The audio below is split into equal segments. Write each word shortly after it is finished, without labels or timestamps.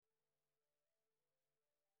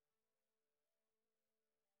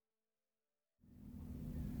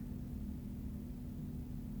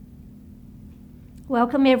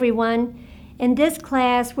Welcome everyone. In this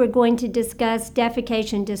class, we're going to discuss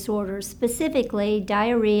defecation disorders, specifically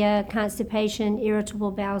diarrhea, constipation,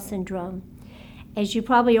 irritable bowel syndrome. As you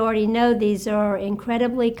probably already know, these are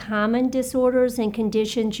incredibly common disorders and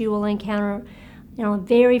conditions you will encounter on a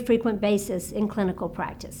very frequent basis in clinical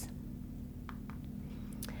practice.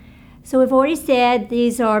 So we've already said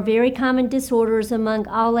these are very common disorders among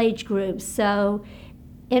all age groups. So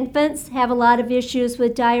infants have a lot of issues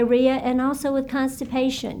with diarrhea and also with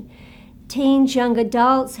constipation. Teens, young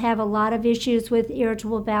adults have a lot of issues with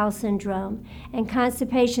irritable bowel syndrome, and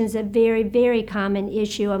constipation is a very, very common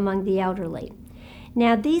issue among the elderly.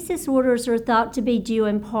 Now, these disorders are thought to be due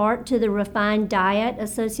in part to the refined diet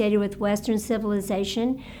associated with Western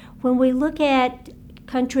civilization. When we look at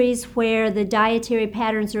countries where the dietary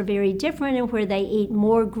patterns are very different and where they eat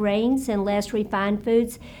more grains and less refined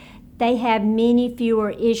foods, they have many fewer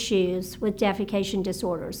issues with defecation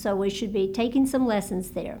disorders, so we should be taking some lessons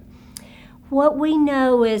there. What we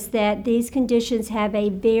know is that these conditions have a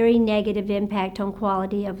very negative impact on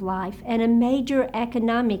quality of life and a major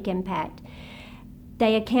economic impact.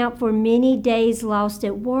 They account for many days lost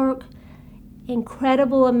at work,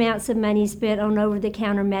 incredible amounts of money spent on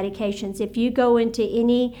over-the-counter medications. If you go into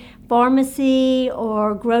any pharmacy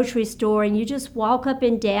or grocery store and you just walk up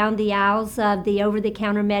and down the aisles of the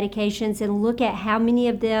over-the-counter medications and look at how many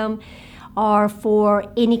of them are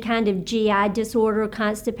for any kind of GI disorder,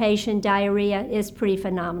 constipation, diarrhea, is pretty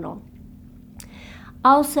phenomenal.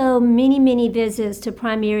 Also, many visits to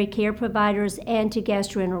primary care providers and to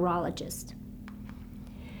gastroenterologists.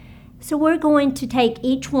 So we're going to take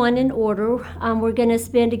each one in order. We're going to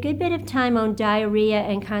spend a good bit of time on diarrhea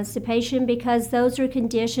and constipation because those are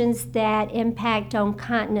conditions that impact on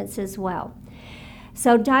continence as well.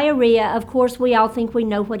 So diarrhea, of course, we all think we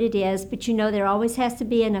know what it is, but you know there always has to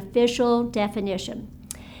be an official definition.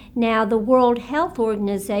 Now, the World Health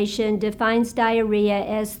Organization defines diarrhea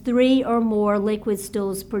as 3 or more liquid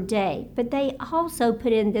stools per day, but they also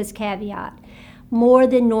put in this caveat, more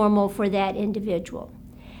than normal for that individual.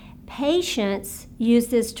 Patients use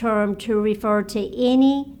this term to refer to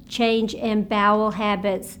any change in bowel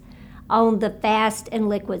habits on the fast and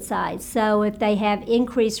liquid side. So if they have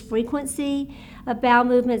increased frequency of bowel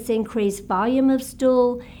movements, increased volume of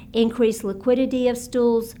stool, increased liquidity of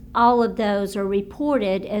stools, all of those are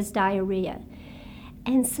reported as diarrhea.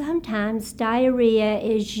 And sometimes diarrhea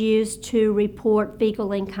is used to report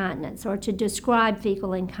fecal incontinence or to describe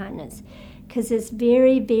fecal incontinence, because it's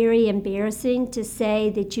very, very embarrassing to say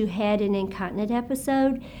that you had an incontinent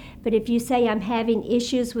episode. But if you say, I'm having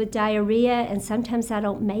issues with diarrhea and sometimes I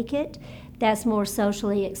don't make it, that's more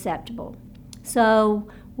socially acceptable. So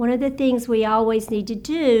one of the things we always need to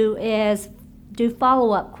do is do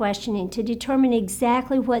follow-up questioning to determine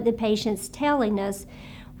exactly what the patient's telling us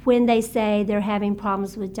when they say they're having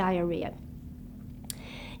problems with diarrhea.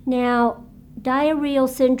 Now, diarrheal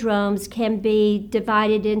syndromes can be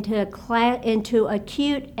divided into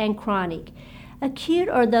acute and chronic. Acute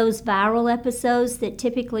are those viral episodes that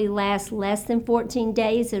typically last less than 14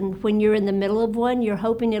 days, and when you're in the middle of one, you're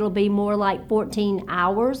hoping it'll be more like 14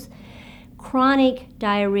 hours. Chronic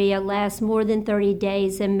diarrhea lasts more than 30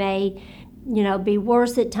 days and may, be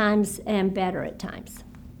worse at times and better at times.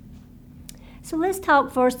 So let's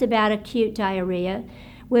talk first about acute diarrhea.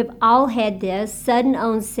 We've all had this, sudden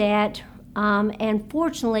onset, and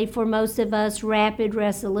fortunately for most of us, rapid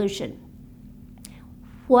resolution.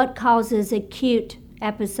 What causes acute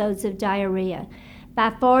episodes of diarrhea?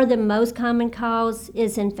 By far the most common cause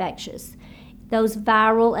is infectious. Those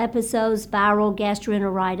viral episodes, viral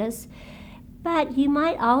gastroenteritis. But you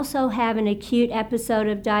might also have an acute episode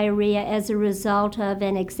of diarrhea as a result of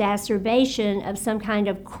an exacerbation of some kind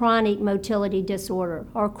of chronic motility disorder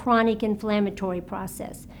or chronic inflammatory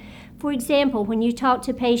process. For example, when you talk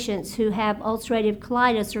to patients who have ulcerative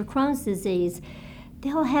colitis or Crohn's disease,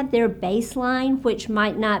 they'll have their baseline, which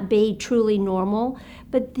might not be truly normal,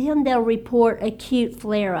 but then they'll report acute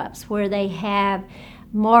flare-ups where they have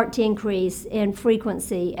marked increase in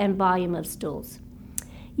frequency and volume of stools.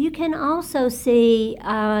 You can also see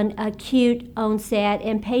an acute onset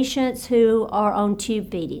in patients who are on tube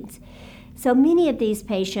feedings. So many of these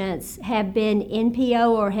patients have been NPO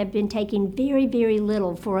or have been taking very, very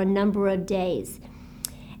little for a number of days.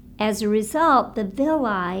 As a result, the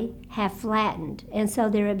villi have flattened, and so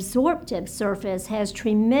their absorptive surface has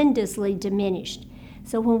tremendously diminished.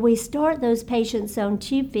 So when we start those patients on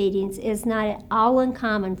tube feedings, it's not at all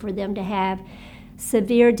uncommon for them to have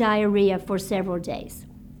severe diarrhea for several days.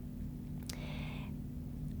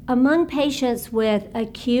 Among patients with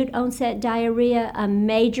acute onset diarrhea, a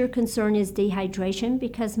major concern is dehydration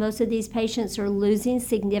because most of these patients are losing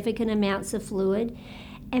significant amounts of fluid.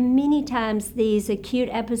 And many times these acute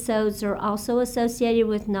episodes are also associated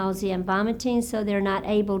with nausea and vomiting, so they're not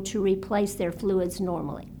able to replace their fluids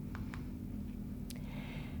normally.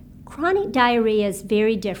 Chronic diarrhea is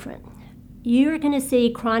very different. You're going to see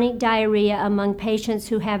chronic diarrhea among patients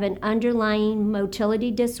who have an underlying motility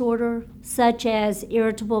disorder, such as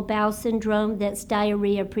irritable bowel syndrome that's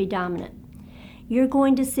diarrhea predominant. You're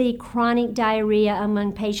going to see chronic diarrhea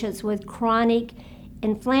among patients with chronic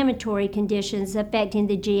inflammatory conditions affecting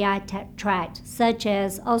the GI tract, such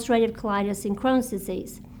as ulcerative colitis and Crohn's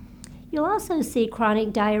disease. You'll also see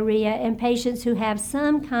chronic diarrhea in patients who have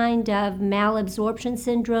some kind of malabsorption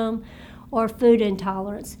syndrome or food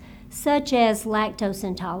intolerance, such as lactose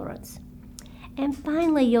intolerance. And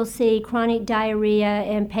finally, you'll see chronic diarrhea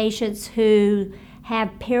in patients who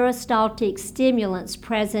have peristaltic stimulants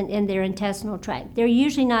present in their intestinal tract. They're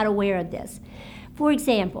usually not aware of this. For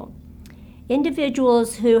example,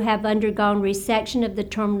 individuals who have undergone resection of the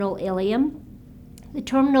terminal ileum. The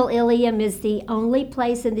terminal ileum is the only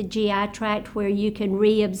place in the GI tract where you can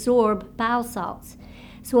reabsorb bile salts.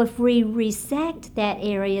 So if we resect that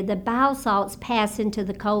area, the bile salts pass into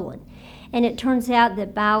the colon. And it turns out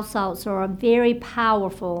that bile salts are a very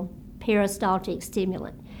powerful peristaltic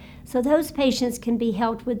stimulant. So those patients can be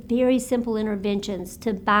helped with very simple interventions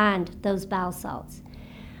to bind those bile salts.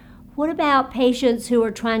 What about patients who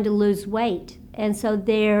are trying to lose weight? And so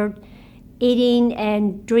they're eating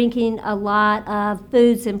and drinking a lot of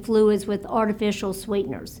foods and fluids with artificial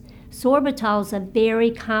sweeteners. Sorbitol is a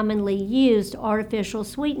very commonly used artificial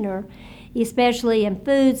sweetener, especially in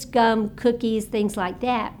foods, gum, cookies, things like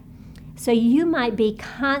that. So you might be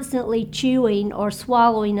constantly chewing or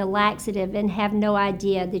swallowing a laxative and have no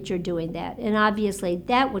idea that you're doing that. And obviously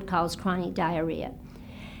that would cause chronic diarrhea.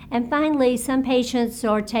 And finally, some patients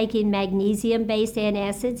are taking magnesium-based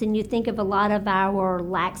antacids, and you think of a lot of our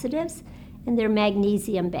laxatives, and they're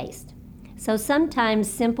magnesium-based. So sometimes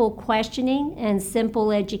simple questioning and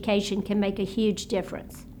simple education can make a huge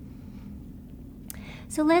difference.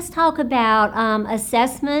 So let's talk about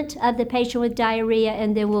assessment of the patient with diarrhea,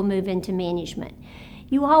 and then we'll move into management.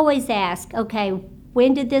 You always ask, okay,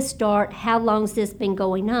 when did this start? How long has this been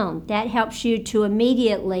going on? That helps you to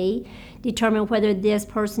immediately determine whether this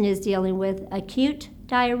person is dealing with acute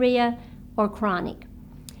diarrhea or chronic.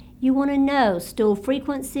 You want to know stool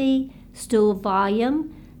frequency, stool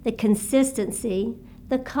volume, the consistency,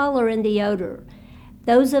 the color, and the odor.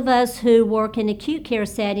 Those of us who work in acute care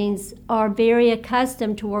settings are very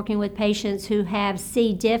accustomed to working with patients who have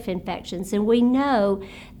C. diff infections, and we know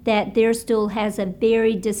that their stool has a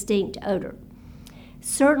very distinct odor.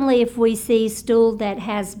 Certainly, if we see stool that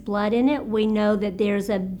has blood in it, we know that there's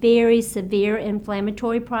a very severe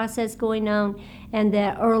inflammatory process going on and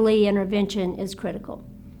that early intervention is critical.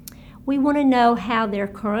 We want to know how their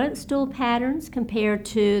current stool patterns compare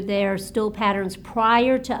to their stool patterns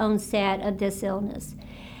prior to onset of this illness.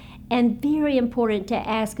 And very important to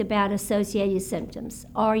ask about associated symptoms.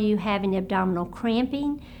 Are you having abdominal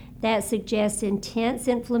cramping? That suggests intense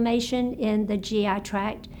inflammation in the GI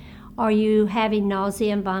tract. Are you having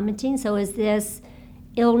nausea and vomiting? So is this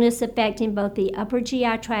illness affecting both the upper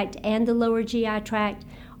GI tract and the lower GI tract?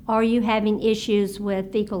 Are you having issues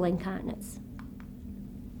with fecal incontinence?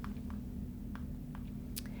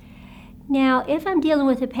 Now, if I'm dealing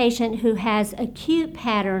with a patient who has acute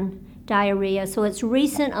pattern diarrhea, so it's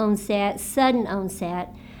recent onset, sudden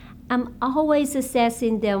onset, I'm always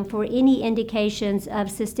assessing them for any indications of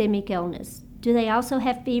systemic illness. Do they also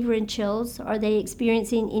have fever and chills? Are they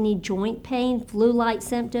experiencing any joint pain, flu-like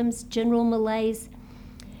symptoms, general malaise?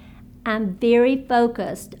 I'm very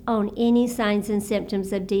focused on any signs and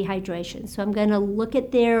symptoms of dehydration. So I'm going to look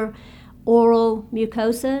at their oral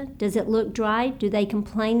mucosa. Does it look dry? Do they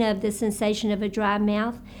complain of the sensation of a dry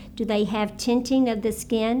mouth? Do they have tinting of the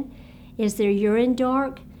skin? Is their urine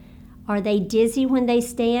dark? Are they dizzy when they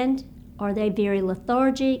stand? Are they very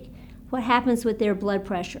lethargic? What happens with their blood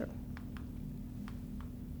pressure?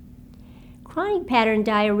 Chronic pattern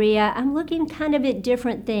diarrhea, I'm looking kind of at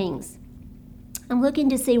different things. I'm looking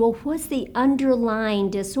to see, well, what's the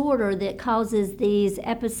underlying disorder that causes these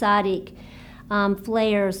episodic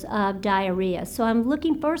flares of diarrhea. So I'm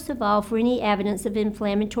looking first of all for any evidence of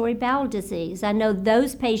inflammatory bowel disease. I know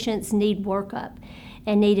those patients need workup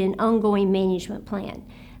and need an ongoing management plan.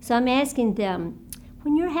 So I'm asking them,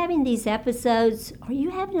 when you're having these episodes, are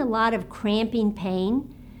you having a lot of cramping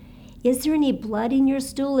pain? Is there any blood in your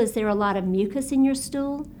stool? Is there a lot of mucus in your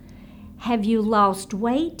stool? Have you lost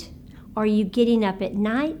weight? Are you getting up at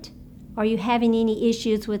night? Are you having any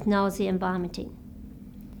issues with nausea and vomiting?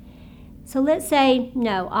 So let's say,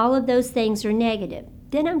 no, all of those things are negative.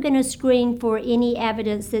 Then I'm going to screen for any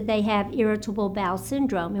evidence that they have irritable bowel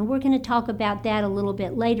syndrome, and we're going to talk about that a little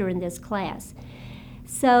bit later in this class.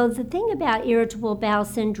 So the thing about irritable bowel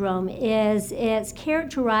syndrome is it's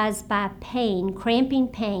characterized by pain, cramping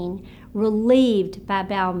pain, relieved by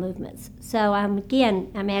bowel movements. So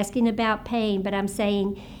I'm asking about pain, but I'm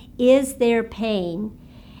saying, is there pain,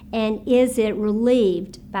 and is it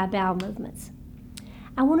relieved by bowel movements?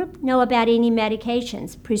 I want to know about any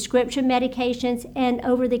medications, prescription medications and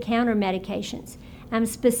over-the-counter medications. I'm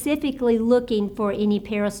specifically looking for any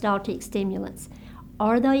peristaltic stimulants.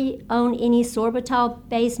 Are they on any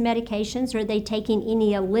sorbitol-based medications? Are they taking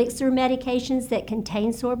any elixir medications that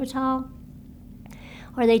contain sorbitol?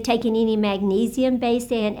 Are they taking any magnesium-based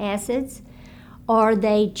antacids? Are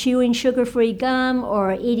they chewing sugar-free gum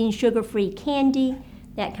or eating sugar-free candy?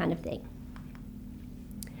 That kind of thing.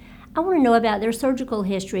 I want to know about their surgical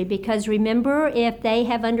history because remember, if they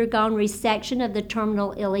have undergone resection of the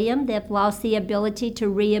terminal ileum, they've lost the ability to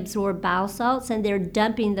reabsorb bile salts and they're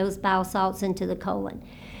dumping those bile salts into the colon.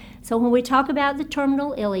 So when we talk about the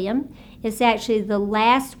terminal ileum, it's actually the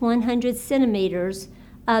last 100 centimeters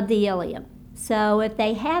of the ileum. So if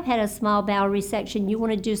they have had a small bowel resection, you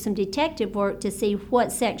want to do some detective work to see what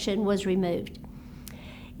section was removed.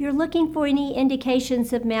 You're looking for any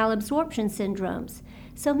indications of malabsorption syndromes.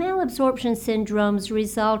 So malabsorption syndromes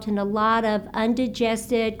result in a lot of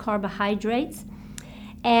undigested carbohydrates,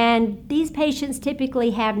 and these patients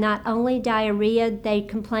typically have not only diarrhea, they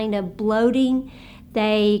complain of bloating,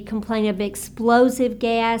 they complain of explosive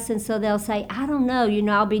gas, and so they'll say, I don't know,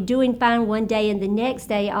 I'll be doing fine one day and the next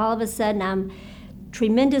day all of a sudden I'm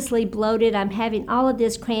tremendously bloated, I'm having all of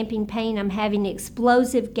this cramping pain, I'm having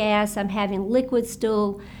explosive gas, I'm having liquid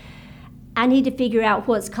stool. I need to figure out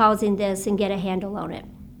what's causing this and get a handle on it.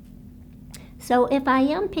 So if I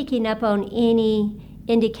am picking up on any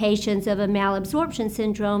indications of a malabsorption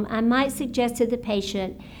syndrome, I might suggest to the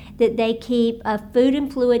patient that they keep a food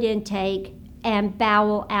and fluid intake and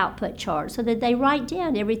bowel output chart so that they write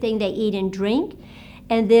down everything they eat and drink,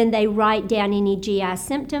 and then they write down any GI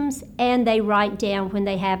symptoms, and they write down when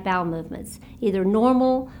they have bowel movements, either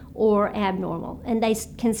normal or abnormal. And they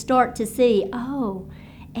can start to see,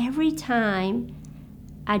 every time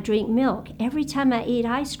I drink milk, every time I eat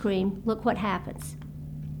ice cream, look what happens.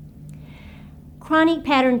 Chronic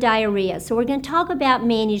pattern diarrhea. So we're going to talk about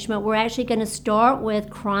management. We're actually going to start with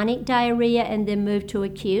chronic diarrhea and then move to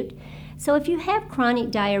acute. So if you have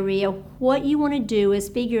chronic diarrhea, what you want to do is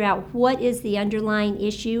figure out what is the underlying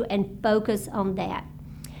issue and focus on that.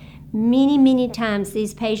 Many times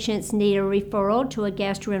these patients need a referral to a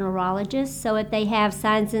gastroenterologist. So if they have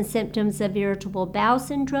signs and symptoms of irritable bowel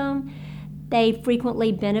syndrome, they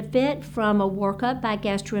frequently benefit from a workup by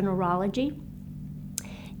gastroenterology.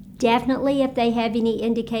 Definitely if they have any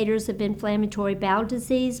indicators of inflammatory bowel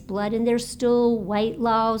disease, blood in their stool, weight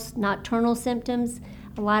loss, nocturnal symptoms,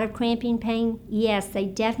 a lot of cramping pain, yes, they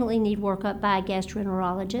definitely need workup by a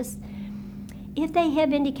gastroenterologist. If they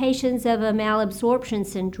have indications of a malabsorption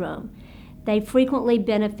syndrome, they frequently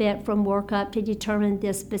benefit from workup to determine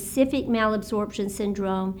the specific malabsorption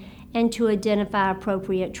syndrome and to identify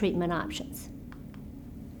appropriate treatment options.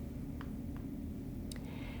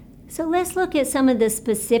 So let's look at some of the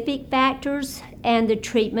specific factors and the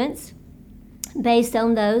treatments based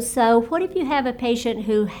on those. So what if you have a patient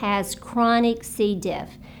who has chronic C.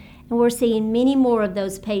 diff? And we're seeing many more of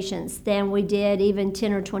those patients than we did even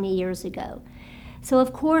 10 or 20 years ago. So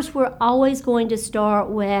of course we're always going to start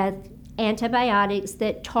with antibiotics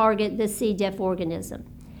that target the C. diff organism.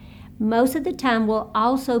 Most of the time we'll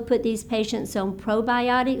also put these patients on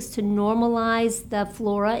probiotics to normalize the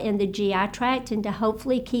flora in the GI tract and to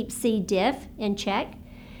hopefully keep C. diff in check.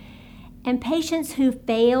 And patients who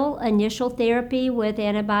fail initial therapy with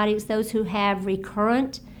antibiotics, those who have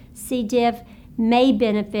recurrent C. diff, may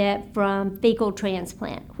benefit from fecal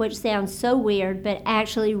transplant, which sounds so weird, but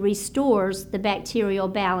actually restores the bacterial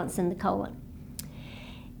balance in the colon.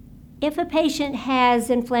 If a patient has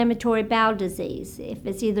inflammatory bowel disease, if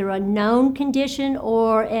it's either a known condition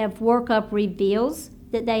or if workup reveals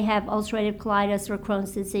that they have ulcerative colitis or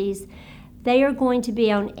Crohn's disease, they are going to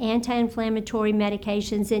be on anti-inflammatory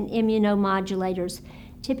medications and immunomodulators,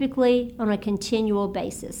 typically on a continual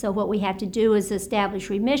basis. So what we have to do is establish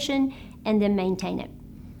remission and then maintain it.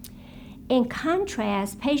 In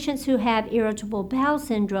contrast, patients who have irritable bowel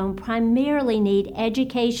syndrome primarily need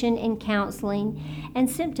education and counseling and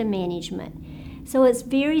symptom management. So it's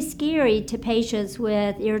very scary to patients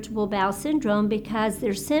with irritable bowel syndrome because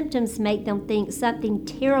their symptoms make them think something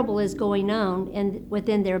terrible is going on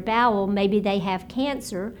within their bowel. Maybe they have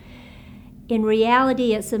cancer. In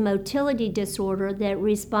reality, it's a motility disorder that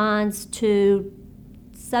responds to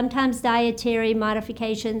sometimes dietary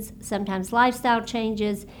modifications, sometimes lifestyle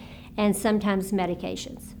changes, and sometimes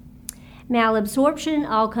medications. Malabsorption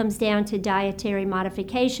all comes down to dietary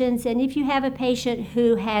modifications, and if you have a patient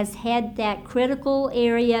who has had that critical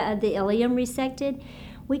area of the ileum resected,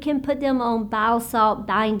 we can put them on bile salt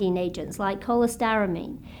binding agents like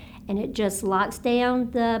cholestyramine, and it just locks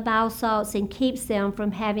down the bile salts and keeps them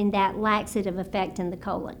from having that laxative effect in the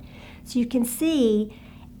colon. So you can see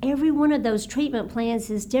every one of those treatment plans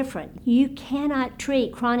is different. You cannot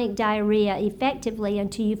treat chronic diarrhea effectively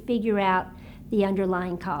until you figure out the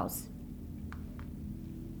underlying cause.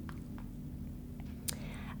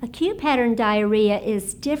 Acute pattern diarrhea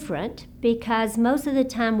is different because most of the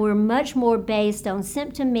time we're much more based on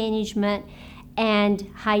symptom management and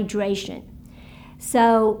hydration.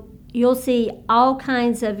 So you'll see all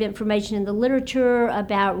kinds of information in the literature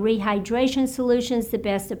about rehydration solutions, the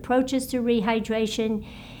best approaches to rehydration.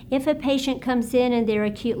 If a patient comes in and they're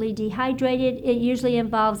acutely dehydrated, it usually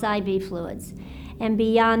involves IV fluids. And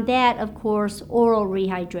beyond that, of course, oral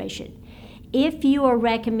rehydration. If you are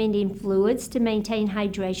recommending fluids to maintain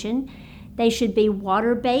hydration, they should be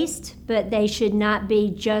water-based, but they should not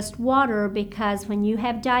be just water because when you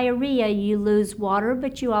have diarrhea, you lose water,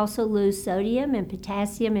 but you also lose sodium and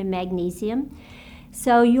potassium and magnesium.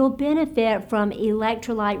 So you'll benefit from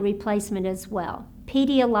electrolyte replacement as well.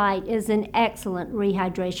 Pedialyte is an excellent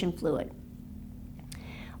rehydration fluid.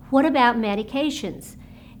 What about medications?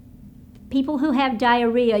 People who have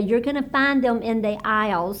diarrhea, you're going to find them in the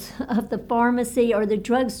aisles of the pharmacy or the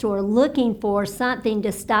drugstore looking for something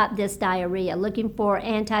to stop this diarrhea, looking for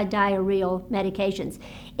anti-diarrheal medications.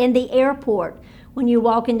 In the airport, when you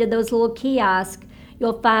walk into those little kiosks,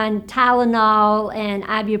 you'll find Tylenol and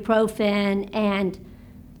ibuprofen and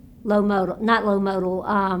loperamide,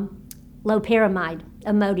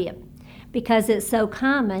 Imodium, because it's so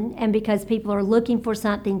common and because people are looking for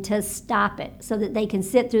something to stop it so that they can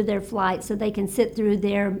sit through their flight, so they can sit through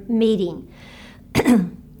their meeting.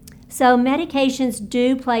 So medications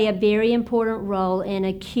do play a very important role in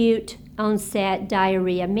acute onset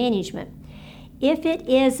diarrhea management. If it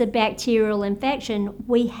is a bacterial infection,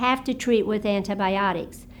 we have to treat with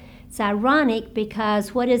antibiotics. It's ironic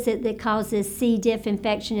because what is it that causes C. diff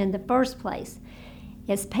infection in the first place?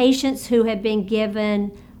 It's patients who have been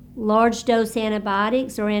given large dose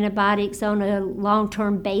antibiotics or antibiotics on a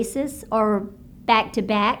long-term basis or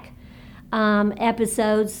back-to-back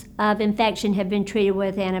episodes of infection have been treated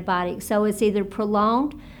with antibiotics. So it's either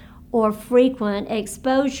prolonged or frequent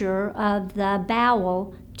exposure of the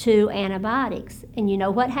bowel to antibiotics. And you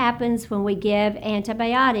know what happens when we give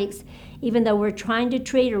antibiotics, even though we're trying to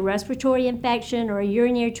treat a respiratory infection or a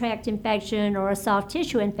urinary tract infection or a soft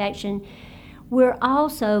tissue infection, we're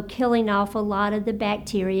also killing off a lot of the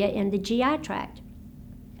bacteria in the GI tract.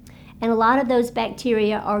 And a lot of those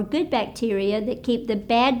bacteria are good bacteria that keep the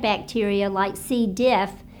bad bacteria like C.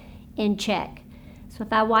 diff in check. So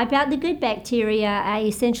if I wipe out the good bacteria, I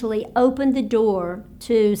essentially open the door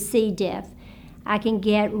to C. diff. I can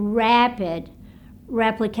get rapid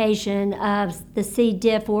replication of the C.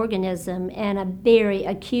 diff organism and a very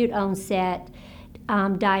acute onset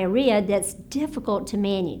diarrhea that's difficult to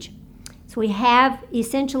manage. So we have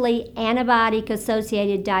essentially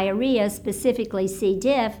antibiotic-associated diarrhea, specifically C.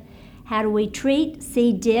 diff. How do we treat?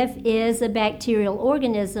 C. diff is a bacterial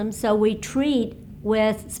organism, so we treat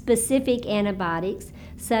with specific antibiotics,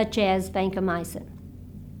 such as vancomycin.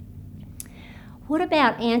 What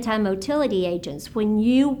about anti-motility agents? When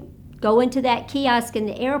you go into that kiosk in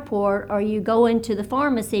the airport, or you go into the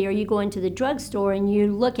pharmacy, or you go into the drugstore and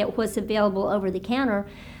you look at what's available over the counter,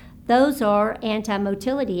 those are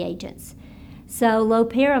anti-motility agents. So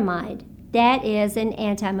loperamide, that is an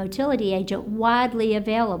anti-motility agent widely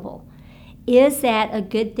available. Is that a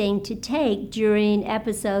good thing to take during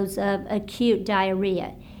episodes of acute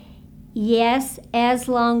diarrhea? Yes, as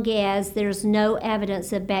long as there's no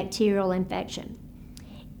evidence of bacterial infection.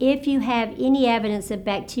 If you have any evidence of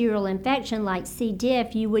bacterial infection like C.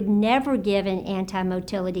 diff, you would never give an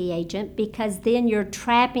anti-motility agent because then you're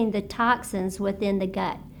trapping the toxins within the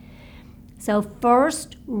gut. So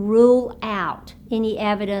first, rule out any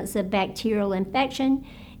evidence of bacterial infection.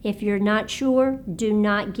 If you're not sure, do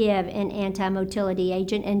not give an anti-motility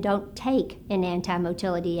agent and don't take an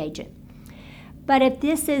anti-motility agent. But if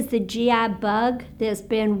this is the GI bug that's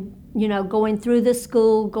been, going through the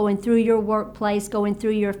school, going through your workplace, going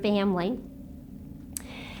through your family,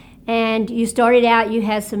 And you started out, you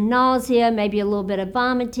had some nausea, maybe a little bit of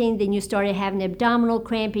vomiting, then you started having abdominal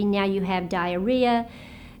cramping, now you have diarrhea.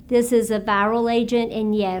 This is a viral agent,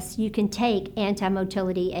 and yes, you can take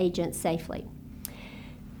anti-motility agents safely.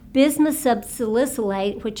 Bismuth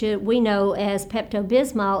subsalicylate, which we know as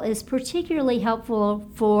Pepto-Bismol, is particularly helpful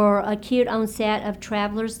for acute onset of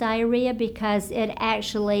traveler's diarrhea because it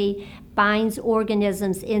actually binds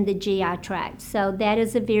organisms in the GI tract. So that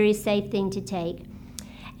is a very safe thing to take.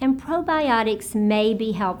 And probiotics may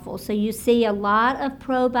be helpful. So you see a lot of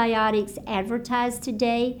probiotics advertised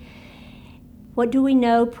today. What do we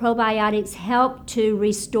know? Probiotics help to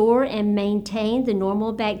restore and maintain the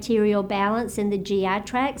normal bacterial balance in the GI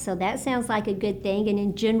tract. So that sounds like a good thing, and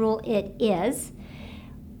in general it is.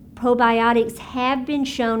 Probiotics have been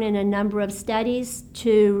shown in a number of studies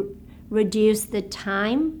to reduce the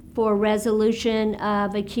time for resolution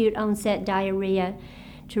of acute onset diarrhea,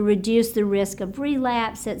 to reduce the risk of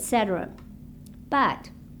relapse, etc.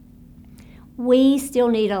 But we still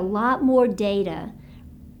need a lot more data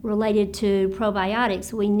related to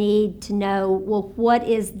probiotics. We need to know, well, what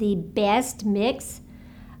is the best mix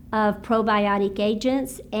of probiotic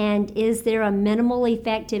agents, and is there a minimal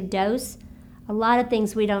effective dose? A lot of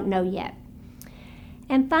things we don't know yet.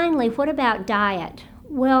 And finally, what about diet?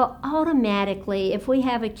 Well, automatically, if we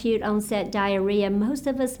have acute onset diarrhea, most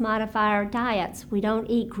of us modify our diets. We don't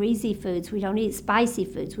eat greasy foods, we don't eat spicy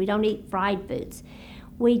foods, we don't eat fried foods.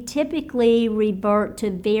 We typically revert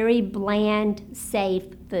to very bland, safe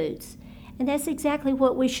foods. And that's exactly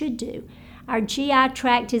what we should do. Our GI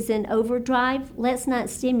tract is in overdrive. Let's not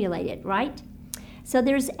stimulate it, right? So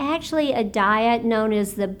there's actually a diet known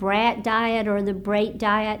as the BRAT diet or the BRAT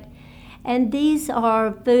diet. And these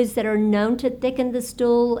are foods that are known to thicken the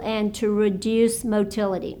stool and to reduce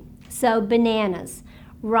motility. So bananas,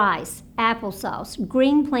 rice, applesauce,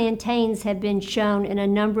 green plantains have been shown in a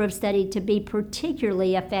number of studies to be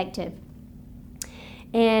particularly effective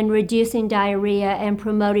in reducing diarrhea and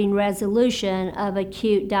promoting resolution of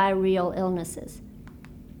acute diarrheal illnesses.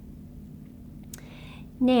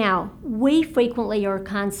 Now, we frequently are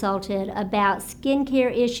consulted about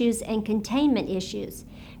skincare issues and containment issues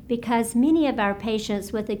because many of our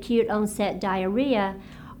patients with acute onset diarrhea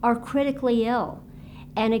are critically ill,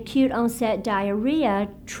 and acute onset diarrhea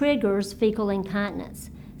triggers fecal incontinence.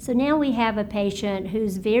 So now we have a patient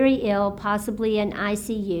who's very ill, possibly in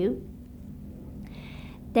ICU.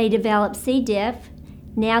 They develop C. diff.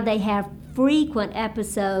 Now they have frequent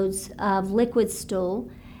episodes of liquid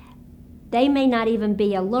stool. They may not even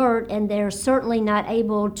be alert, and they're certainly not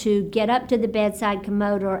able to get up to the bedside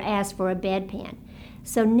commode or ask for a bedpan.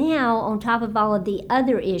 So now, on top of all of the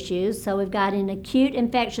other issues, so we've got an acute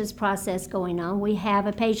infectious process going on. We have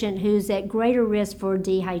a patient who's at greater risk for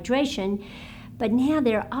dehydration, but now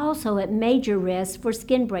they're also at major risk for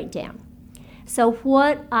skin breakdown. So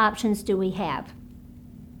what options do we have?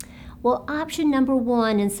 Well, option number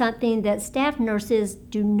one, and something that staff nurses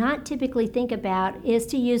do not typically think about, is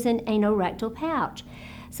to use an anorectal pouch.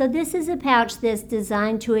 So this is a pouch that's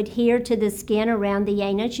designed to adhere to the skin around the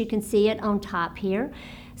anus. You can see it on top here.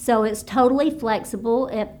 So it's totally flexible.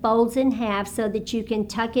 It folds in half so that you can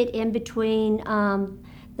tuck it in between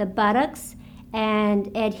the buttocks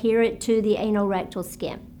and adhere it to the anorectal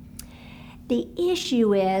skin. The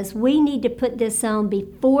issue is we need to put this on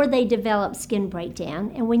before they develop skin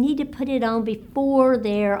breakdown, and we need to put it on before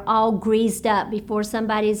they're all greased up, before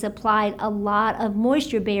somebody's applied a lot of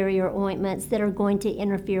moisture barrier ointments that are going to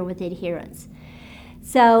interfere with adherence.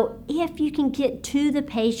 So if you can get to the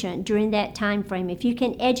patient during that time frame, if you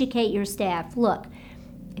can educate your staff, look,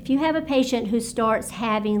 if you have a patient who starts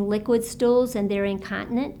having liquid stools and they're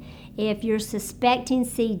incontinent, if you're suspecting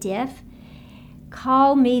C. diff,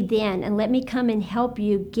 call me then and let me come and help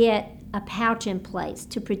you get a pouch in place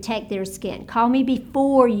to protect their skin. Call me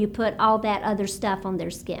before you put all that other stuff on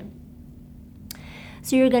their skin.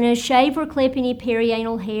 So you're going to shave or clip any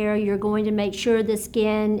perianal hair. You're going to make sure the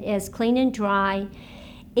skin is clean and dry.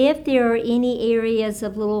 If there are any areas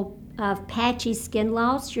of patchy skin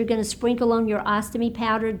loss, you're going to sprinkle on your ostomy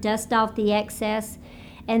powder, dust off the excess,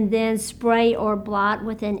 and then spray or blot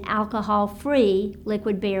with an alcohol-free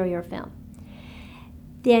liquid barrier film.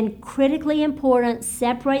 Then, critically important,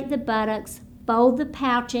 separate the buttocks, fold the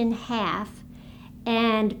pouch in half,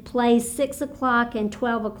 and place 6 o'clock and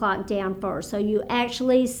 12 o'clock down first. So you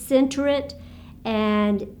actually center it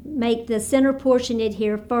and make the center portion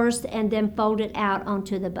adhere first and then fold it out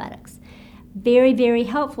onto the buttocks. Very, very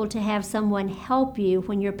helpful to have someone help you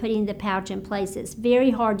when you're putting the pouch in place. It's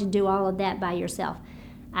very hard to do all of that by yourself.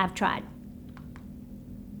 I've tried.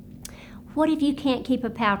 What if you can't keep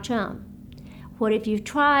a pouch on? What if you've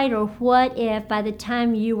tried, or what if by the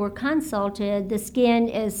time you were consulted, the skin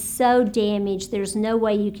is so damaged there's no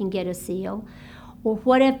way you can get a seal? Or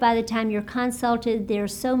what if by the time you're consulted,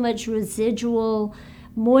 there's so much residual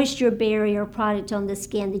moisture barrier product on the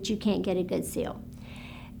skin that you can't get a good seal?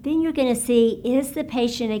 Then you're going to see, is the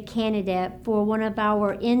patient a candidate for one of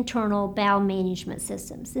our internal bowel management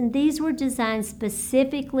systems? And these were designed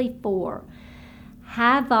specifically for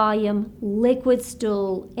high volume liquid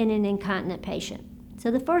stool in an incontinent patient. So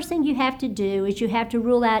the first thing you have to do is you have to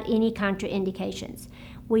rule out any contraindications.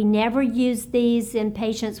 We never use these in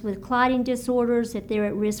patients with clotting disorders. If they're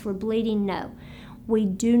at risk for bleeding, no. We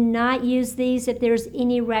do not use these if there's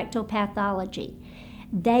any rectal pathology.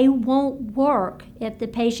 They won't work if the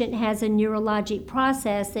patient has a neurologic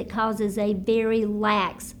process that causes a very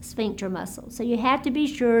lax sphincter muscle. So you have to be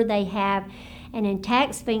sure they have an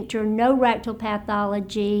intact sphincter, no rectal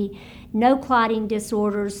pathology, no clotting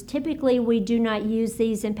disorders. Typically, we do not use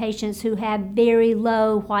these in patients who have very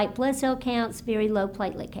low white blood cell counts, very low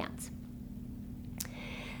platelet counts.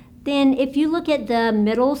 Then if you look at the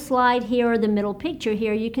middle slide here, or the middle picture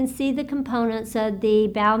here, you can see the components of the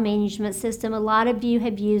bowel management system. A lot of you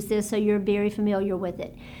have used this, so you're very familiar with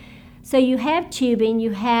it. So you have tubing,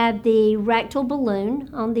 you have the rectal balloon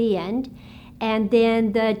on the end, and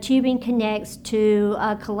then the tubing connects to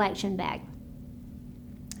a collection bag.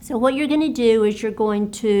 So what you're going to do is you're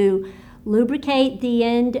going to lubricate the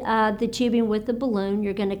end of the tubing with the balloon.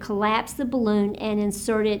 You're going to collapse the balloon and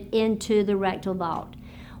insert it into the rectal vault.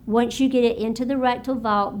 Once you get it into the rectal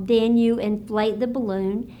vault, then you inflate the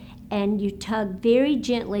balloon and you tug very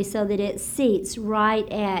gently so that it seats right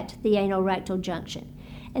at the anal-rectal junction.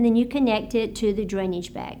 And then you connect it to the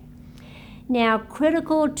drainage bag. Now,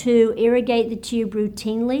 critical to irrigate the tube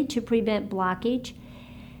routinely to prevent blockage.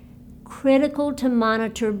 Critical to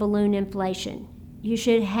monitor balloon inflation. You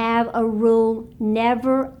should have a rule: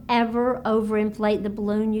 never ever overinflate the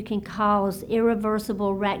balloon. You can cause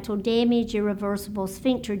irreversible rectal damage, irreversible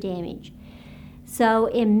sphincter damage. So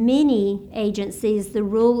in many agencies, the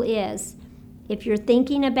rule is, if you're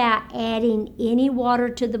thinking about adding any water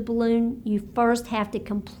to the balloon, you first have to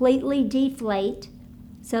completely deflate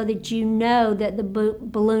so that you know that the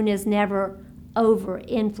balloon is never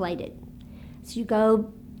overinflated.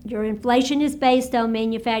 So your inflation is based on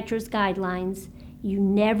manufacturer's guidelines. You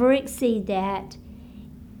never exceed that.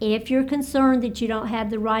 If you're concerned that you don't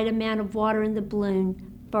have the right amount of water in the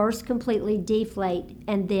balloon, first completely deflate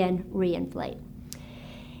and then reinflate.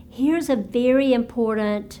 Here's a very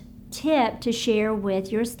important tip to share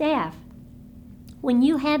with your staff. When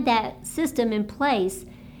you have that system in place,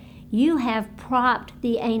 you have propped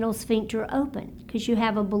the anal sphincter open because you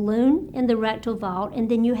have a balloon in the rectal vault and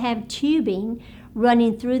then you have tubing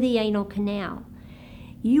running through the anal canal.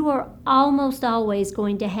 You are almost always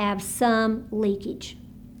going to have some leakage.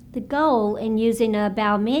 The goal in using a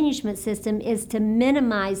bowel management system is to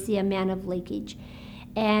minimize the amount of leakage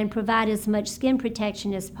and provide as much skin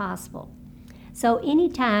protection as possible. So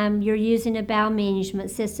anytime you're using a bowel management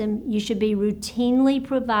system, you should be routinely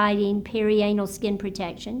providing perianal skin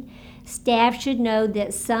protection. Staff should know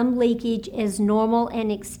that some leakage is normal and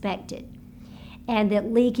expected, and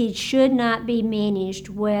that leakage should not be managed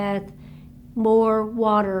with more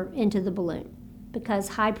water into the balloon,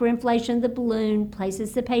 because hyperinflation of the balloon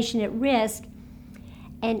places the patient at risk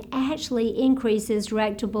and actually increases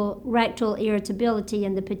rectal irritability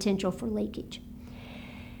and the potential for leakage.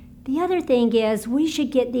 The other thing is we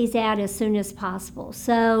should get these out as soon as possible.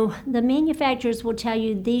 So the manufacturers will tell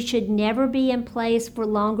you these should never be in place for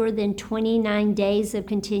longer than 29 days of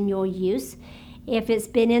continual use. If it's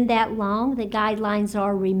been in that long, the guidelines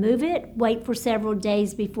are remove it, wait for several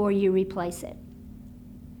days before you replace it.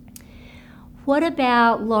 What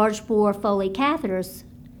about large bore Foley catheters?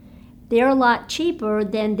 They're a lot cheaper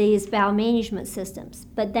than these bowel management systems,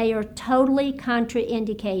 but they are totally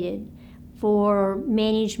contraindicated for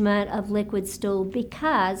management of liquid stool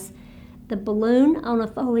because the balloon on a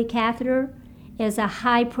Foley catheter is a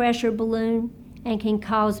high pressure balloon and can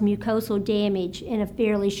cause mucosal damage in a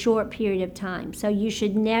fairly short period of time. So you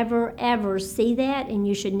should never ever see that, and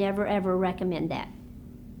you should never ever recommend that.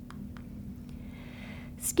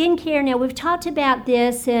 Skincare, now we've talked about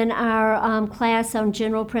this in our class on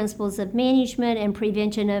general principles of management and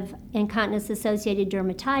prevention of incontinence-associated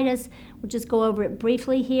dermatitis. We'll just go over it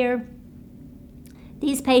briefly here.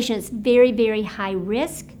 These patients, very, very high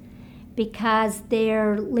risk because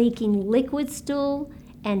they're leaking liquid stool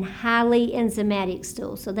and highly enzymatic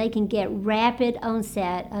stool, so they can get rapid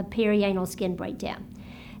onset of perianal skin breakdown.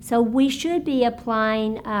 So we should be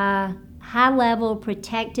applying a high-level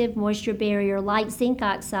protective moisture barrier like zinc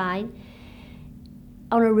oxide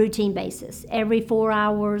on a routine basis, every 4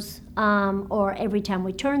 hours or every time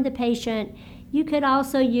we turn the patient. You could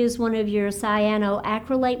also use one of your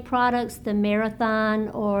cyanoacrylate products, the Marathon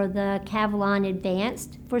or the Cavalon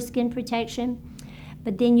Advanced for skin protection.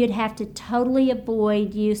 But then you'd have to totally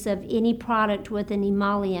avoid use of any product with an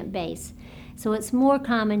emollient base. So it's more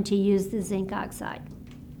common to use the zinc oxide.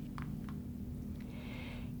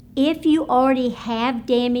 If you already have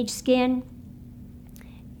damaged skin,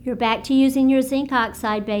 you're back to using your zinc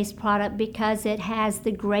oxide-based product because it has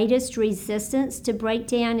the greatest resistance to break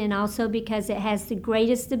down and also because it has the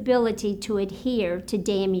greatest ability to adhere to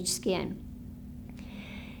damaged skin.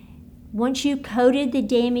 Once you coated the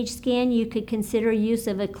damaged skin, you could consider use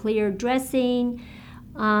of a clear dressing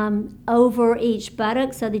over each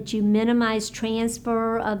buttock so that you minimize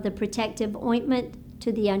transfer of the protective ointment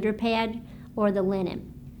to the underpad or the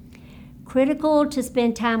linen. Critical to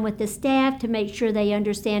spend time with the staff to make sure they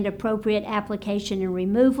understand appropriate application and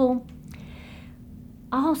removal.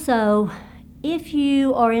 Also, if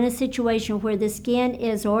you are in a situation where the skin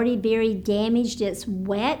is already very damaged, it's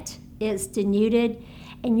wet, it's denuded,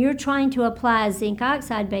 and you're trying to apply a zinc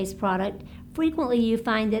oxide-based product, frequently you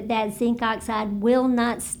find that that zinc oxide will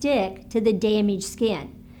not stick to the damaged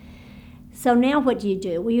skin. So now what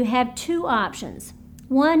do? Well, you have two options.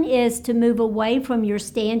 One is to move away from your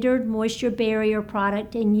standard moisture barrier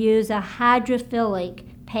product and use a hydrophilic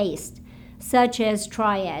paste, such as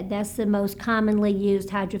Triad. That's the most commonly used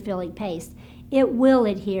hydrophilic paste. It will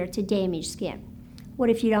adhere to damaged skin. What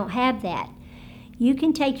if you don't have that? You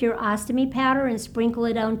can take your ostomy powder and sprinkle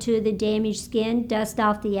it onto the damaged skin, dust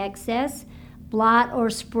off the excess, blot or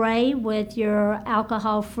spray with your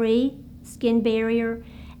alcohol-free skin barrier,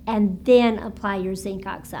 and then apply your zinc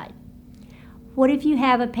oxide. What if you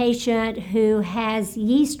have a patient who has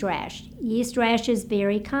yeast rash? Yeast rash is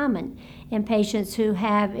very common in patients who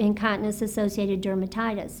have incontinence-associated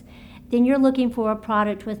dermatitis. Then you're looking for a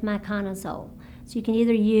product with miconazole. So you can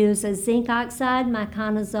either use a zinc oxide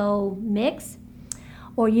miconazole mix,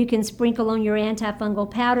 or you can sprinkle on your antifungal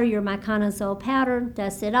powder, your miconazole powder,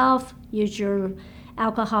 dust it off, use your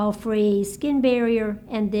alcohol-free skin barrier,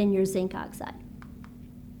 and then your zinc oxide.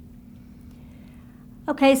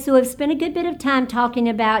 Okay, so we've spent a good bit of time talking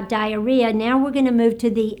about diarrhea. Now we're going to move to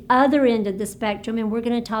the other end of the spectrum, and we're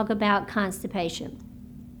going to talk about constipation.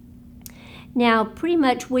 Now, pretty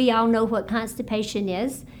much we all know what constipation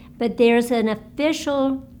is, but there's an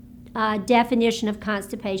official definition of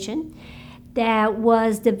constipation that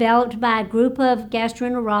was developed by a group of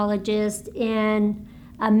gastroenterologists in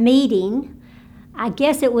a meeting. I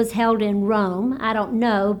guess it was held in Rome, I don't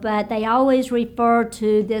know, but they always refer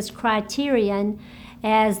to this criterion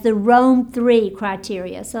as the Rome 3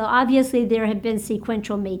 criteria. So obviously there have been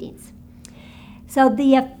sequential meetings. So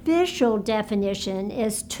the official definition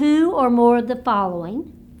is 2 or more of the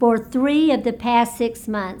following for 3 of the past 6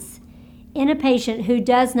 months in a patient who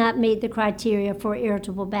does not meet the criteria for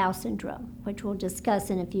irritable bowel syndrome, which we'll discuss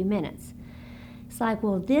in a few minutes. It's like,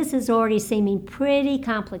 well, this is already seeming pretty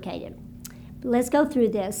complicated. But let's go through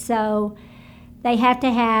this. So they have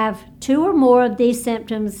to have 2 or more of these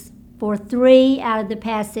symptoms for 3 out of the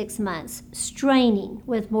past 6 months. Straining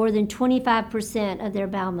with more than 25% of their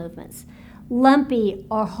bowel movements. Lumpy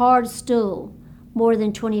or hard stool more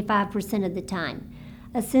than 25% of the time.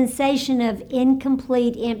 A sensation of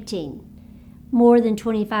incomplete emptying more than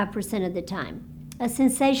 25% of the time. A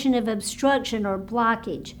sensation of obstruction or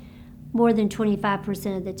blockage more than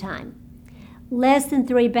 25% of the time. Less than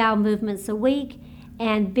 3 bowel movements a week,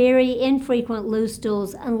 and very infrequent loose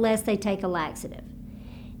stools unless they take a laxative.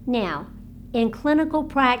 Now, in clinical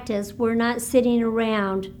practice, we're not sitting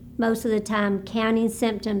around most of the time counting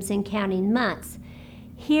symptoms and counting months.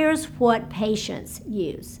 Here's what patients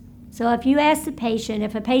use. So if you ask the patient,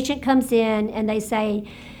 if a patient comes in and they say,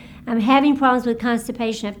 I'm having problems with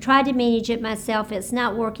constipation, I've tried to manage it myself, it's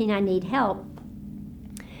not working, I need help,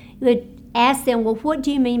 you would ask them, well, what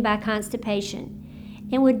do you mean by constipation?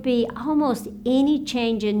 It would be almost any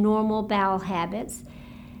change in normal bowel habits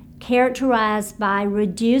characterized by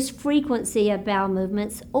reduced frequency of bowel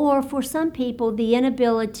movements, or for some people, the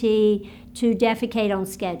inability to defecate on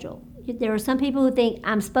schedule. There are some people who think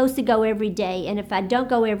I'm supposed to go every day, and if I don't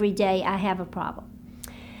go every day, I have a problem.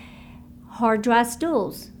 Hard, dry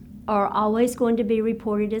stools are always going to be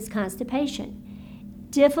reported as constipation.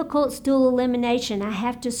 Difficult stool elimination. I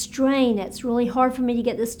have to strain. It's really hard for me to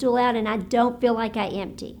get the stool out, and I don't feel like I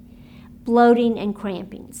empty. Bloating and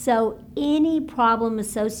cramping. So any problem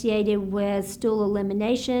associated with stool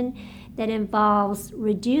elimination that involves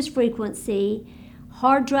reduced frequency,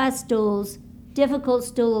 hard, dry stools, difficult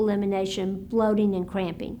stool elimination, bloating, and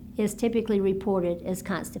cramping is typically reported as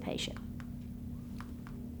constipation.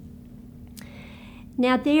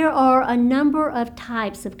 Now, there are a number of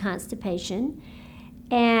types of constipation,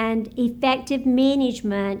 and effective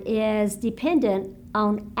management is dependent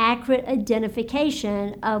on accurate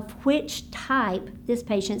identification of which type this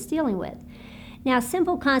patient's dealing with. Now,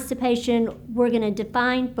 simple constipation we're going to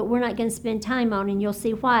define, but we're not going to spend time on, and you'll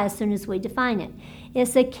see why as soon as we define it.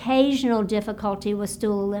 It's occasional difficulty with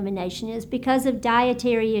stool elimination. It's because of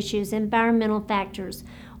dietary issues, environmental factors,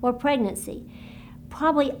 or pregnancy.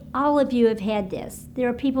 Probably all of you have had this. There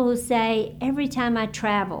are people who say, every time I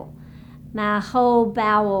travel, my whole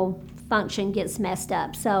bowel function gets messed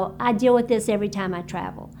up. So I deal with this every time I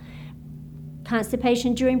travel.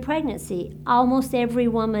 Constipation during pregnancy. Almost every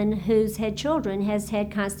woman who's had children has had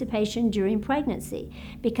constipation during pregnancy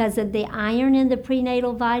because of the iron in the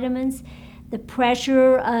prenatal vitamins, the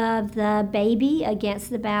pressure of the baby against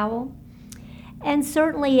the bowel. And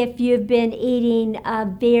certainly if you've been eating a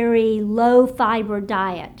very low fiber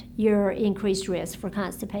diet, you're increased risk for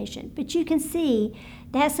constipation. But you can see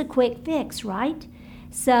that's a quick fix, right?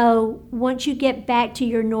 So once you get back to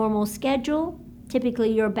your normal schedule,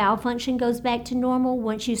 typically your bowel function goes back to normal.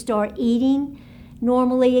 Once you start eating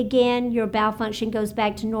normally again, your bowel function goes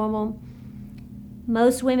back to normal.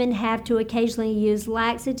 Most women have to occasionally use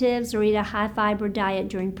laxatives or eat a high-fiber diet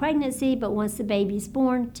during pregnancy, but once the baby's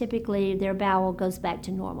born, typically their bowel goes back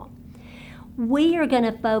to normal. We are going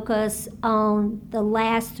to focus on the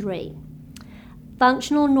last three: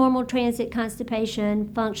 functional normal transit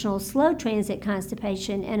constipation, functional slow transit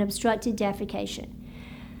constipation, and obstructed defecation.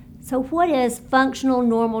 So what is functional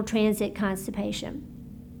normal transit constipation?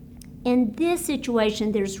 In this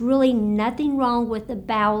situation, there's really nothing wrong with the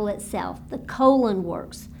bowel itself. The colon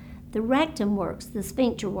works, the rectum works, the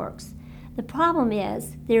sphincter works. The problem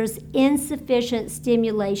is there's insufficient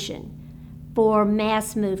stimulation for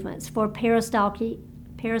mass movements, for peristaltic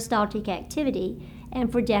activity,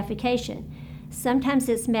 and for defecation. Sometimes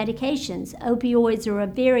it's medications. Opioids are a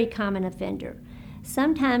very common offender.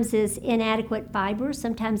 Sometimes it's inadequate fiber,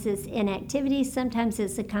 sometimes it's inactivity, sometimes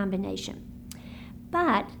it's a combination.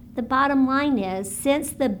 But the bottom line is,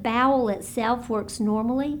 since the bowel itself works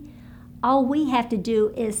normally, all we have to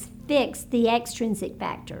do is fix the extrinsic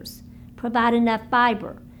factors, provide enough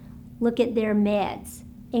fiber, look at their meds,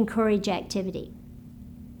 encourage activity.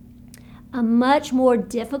 A much more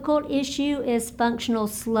difficult issue is functional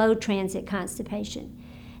slow transit constipation.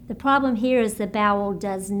 The problem here is the bowel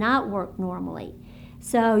does not work normally.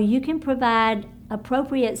 So you can provide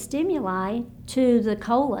appropriate stimuli to the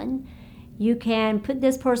colon. You can put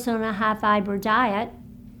this person on a high-fiber diet.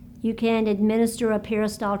 You can administer a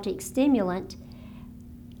peristaltic stimulant,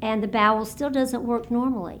 and the bowel still doesn't work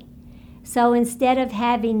normally. So instead of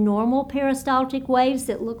having normal peristaltic waves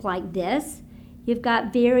that look like this, you've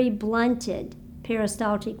got very blunted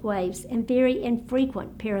peristaltic waves and very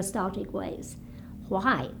infrequent peristaltic waves.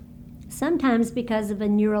 Why? Sometimes because of a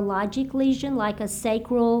neurologic lesion like a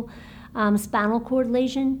sacral spinal cord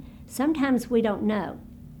lesion. Sometimes we don't know.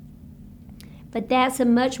 But that's a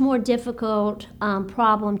much more difficult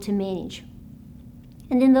problem to manage.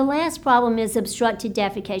 And then the last problem is obstructed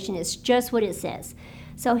defecation. It's just what it says.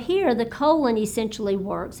 So here the colon essentially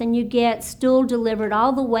works, and you get stool delivered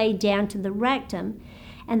all the way down to the rectum.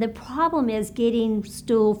 And the problem is getting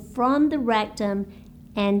stool from the rectum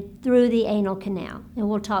and through the anal canal. And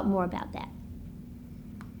we'll talk more about that.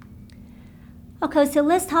 Okay, so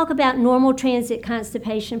let's talk about normal transit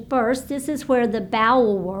constipation first. This is where the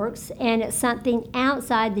bowel works, and it's something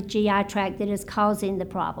outside the GI tract that is causing the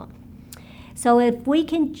problem. So if we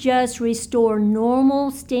can just restore normal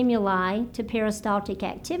stimuli to peristaltic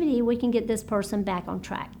activity, we can get this person back on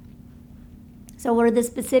track. So what are the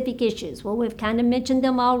specific issues? Well, we've kind of mentioned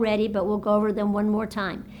them already, but we'll go over them one more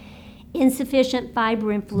time. Insufficient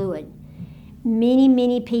fiber and fluid.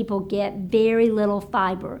 Many people get very little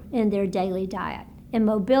fiber in their daily diet.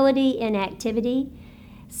 Immobility, inactivity.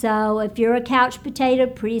 So if you're a couch potato,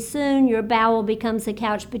 pretty soon your bowel becomes a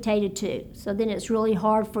couch potato too. So then it's really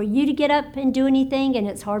hard for you to get up and do anything, and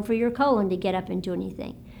it's hard for your colon to get up and do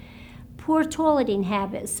anything. Poor toileting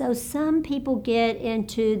habits. So some people get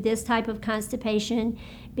into this type of constipation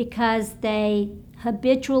because they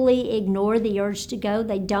habitually ignore the urge to go.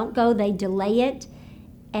 They don't go, they delay it.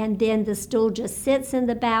 And then the stool just sits in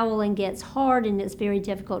the bowel and gets hard, and it's very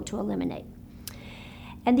difficult to eliminate.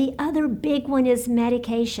 And the other big one is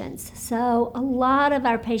medications. So a lot of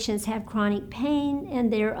our patients have chronic pain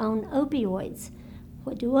and they're on opioids.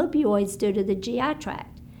 What do opioids do to the GI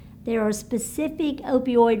tract? There are specific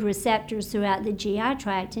opioid receptors throughout the GI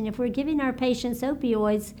tract, and if we're giving our patients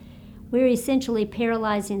opioids, we're essentially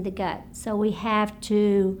paralyzing the gut. So we have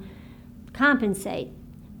to compensate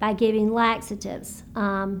by giving laxatives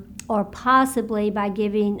or possibly by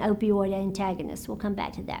giving opioid antagonists. We'll come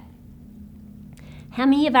back to that. How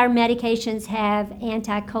many of our medications have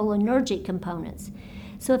anticholinergic components?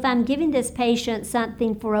 So if I'm giving this patient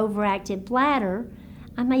something for overactive bladder,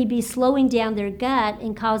 I may be slowing down their gut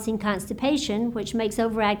and causing constipation, which makes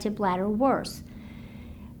overactive bladder worse.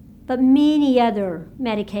 But many other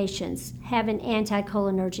medications have an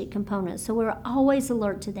anticholinergic component, so we're always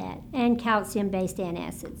alert to that, and calcium-based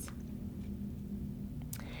antacids.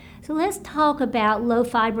 So let's talk about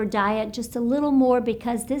low-fiber diet just a little more,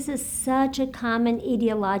 because this is such a common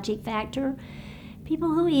etiologic factor.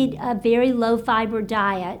 People who eat a very low-fiber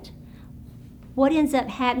diet, what ends up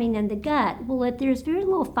happening in the gut? Well, if there's very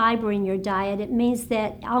little fiber in your diet, it means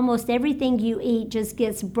that almost everything you eat just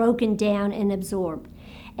gets broken down and absorbed.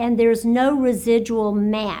 And there's no residual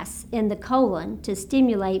mass in the colon to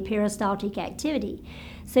stimulate peristaltic activity.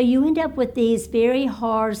 So you end up with these very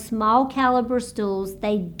hard, small caliber stools.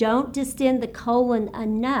 They don't distend the colon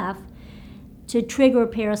enough to trigger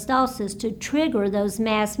peristalsis, to trigger those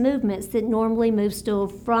mass movements that normally move stool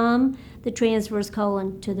from the transverse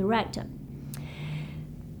colon to the rectum.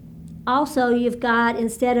 Also, you've got,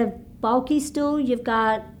 instead of bulky stool, you've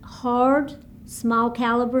got hard, small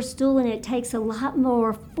caliber stool, and it takes a lot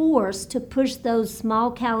more force to push those small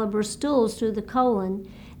caliber stools through the colon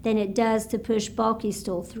than it does to push bulky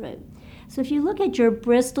stool through. So if you look at your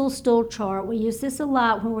Bristol stool chart, we use this a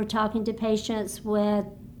lot when we're talking to patients with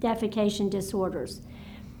defecation disorders.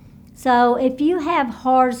 So if you have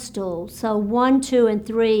hard stool, so 1, 2, and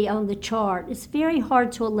 3 on the chart, it's very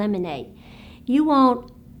hard to eliminate.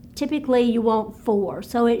 Typically you want 4.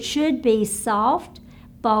 So it should be soft,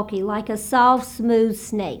 bulky, like a soft, smooth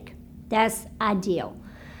snake. That's ideal.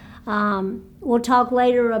 We'll talk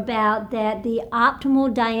later about that the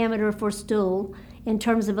optimal diameter for stool in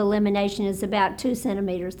terms of elimination is about 2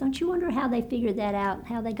 centimeters. Don't you wonder how they figured that out,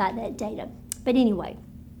 how they got that data? But anyway,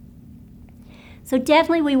 so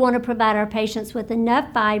definitely we want to provide our patients with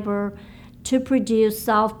enough fiber to produce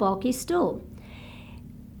soft, bulky stool.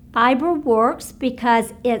 Fiber works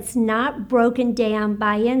because it's not broken down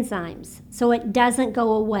by enzymes, so it doesn't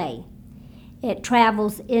go away. It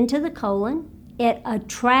travels into the colon, it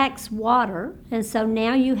attracts water, and so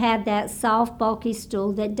now you have that soft, bulky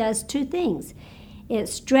stool that does 2 things. It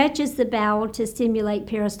stretches the bowel to stimulate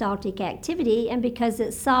peristaltic activity, and because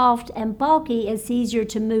it's soft and bulky, it's easier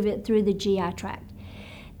to move it through the GI tract.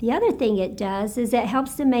 The other thing it does is it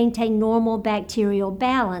helps to maintain normal bacterial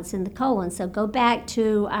balance in the colon. So go back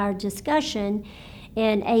to our discussion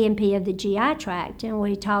in A&P of the GI tract, and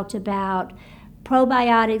we talked about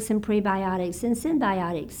probiotics and prebiotics and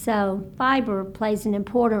symbiotics. So fiber plays an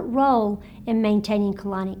important role in maintaining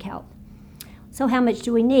colonic health. So how much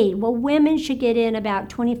do we need? Well, women should get in about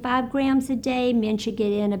 25 grams a day. Men should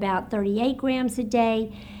get in about 38 grams a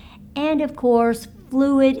day. And of course,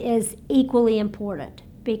 fluid is equally important,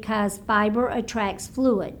 because fiber attracts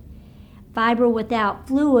fluid. Fiber without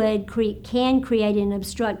fluid can create an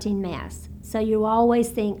obstructing mass. So you always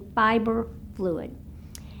think fiber, fluid.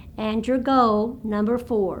 And your goal, number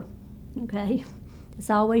 4, okay? It's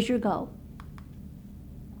always your goal.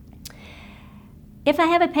 If I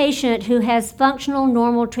have a patient who has functional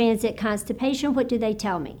normal transit constipation, what do they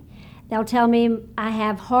tell me? They'll tell me, I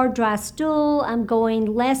have hard, dry stool, I'm going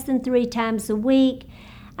less than 3 times a week,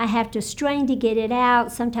 I have to strain to get it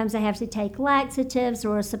out. Sometimes I have to take laxatives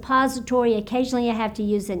or a suppository. Occasionally I have to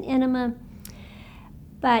use an enema.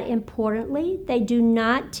 But importantly, they do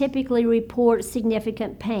not typically report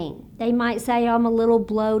significant pain. They might say, I'm a little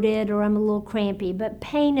bloated or I'm a little crampy, but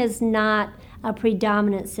pain is not a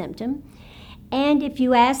predominant symptom. And if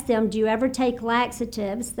you ask them, do you ever take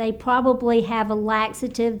laxatives? They probably have a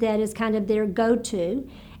laxative that is kind of their go-to,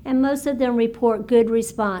 and most of them report good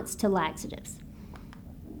response to laxatives.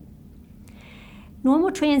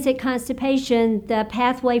 Normal transit constipation, the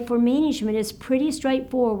pathway for management is pretty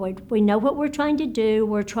straightforward. We know what we're trying to do.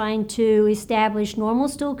 We're trying to establish normal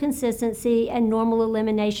stool consistency and normal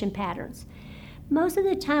elimination patterns. Most of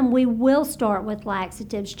the time we will start with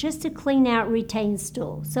laxatives just to clean out retained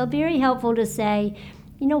stool. So very helpful to say,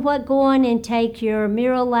 you know what, go on and take your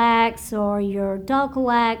Miralax or your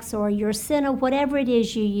Dulcolax or your Senna, whatever it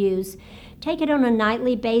is you use. Take it on a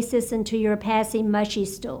nightly basis until you're passing mushy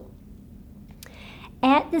stool.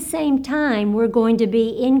 At the same time, we're going to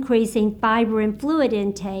be increasing fiber and fluid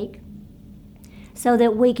intake so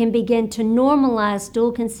that we can begin to normalize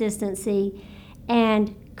stool consistency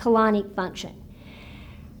and colonic function.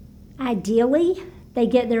 Ideally, they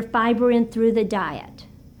get their fiber in through the diet.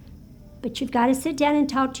 But you've got to sit down and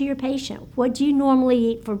talk to your patient. What do you normally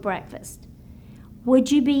eat for breakfast?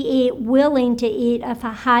 Would you be willing to eat a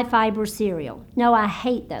high fiber cereal? No, I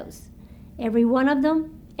hate those. Every one of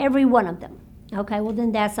them? Every one of them. Okay, well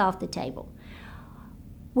then that's off the table.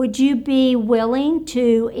 Would you be willing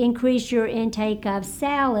to increase your intake of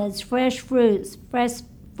salads, fresh fruits,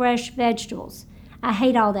 fresh vegetables? I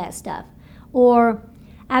hate all that stuff. Or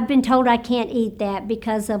I've been told I can't eat that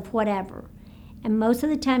because of whatever. And most of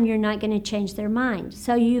the time you're not going to change their mind.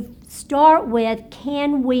 So you start with,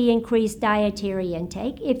 can we increase dietary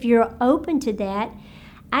intake? If you're open to that,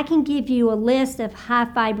 I can give you a list of high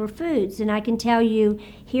fiber foods, and I can tell you,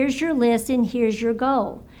 here's your list and here's your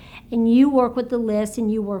goal. And you work with the list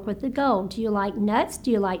and you work with the goal. Do you like nuts? Do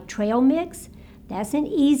you like trail mix? That's an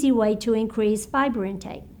easy way to increase fiber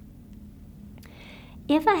intake.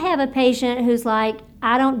 If I have a patient who's like,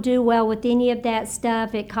 I don't do well with any of that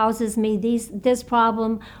stuff, it causes me this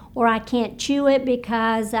problem, or I can't chew it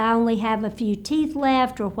because I only have a few teeth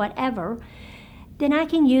left or whatever, then I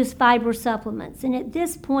can use fiber supplements. And at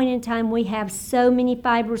this point in time, we have so many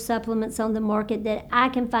fiber supplements on the market that I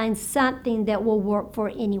can find something that will work for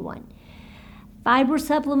anyone. Fiber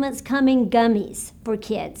supplements come in gummies for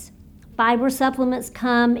kids. Fiber supplements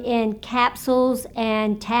come in capsules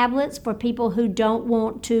and tablets for people who don't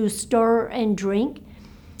want to stir and drink.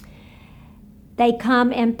 They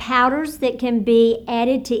come in powders that can be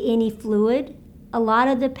added to any fluid. A lot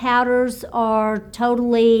of the powders are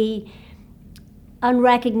totally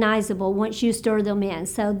unrecognizable once you stir them in.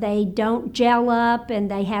 So they don't gel up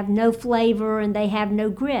and they have no flavor and they have no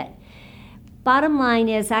grit. Bottom line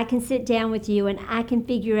is I can sit down with you and I can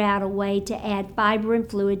figure out a way to add fiber and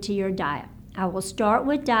fluid to your diet. I will start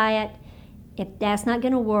with diet. If that's not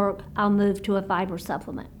going to work, I'll move to a fiber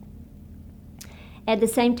supplement. At the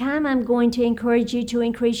same time, I'm going to encourage you to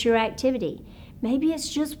increase your activity. Maybe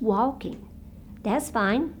it's just walking. That's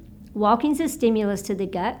fine. Walking's a stimulus to the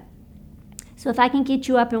gut. So if I can get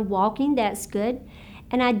you up and walking, that's good.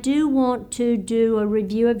 And I do want to do a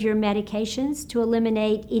review of your medications to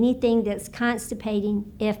eliminate anything that's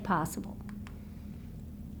constipating if possible.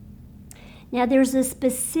 Now there's a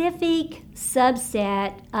specific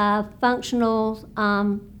subset of functional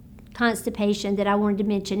constipation that I wanted to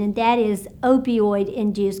mention, and that is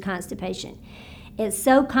opioid-induced constipation. It's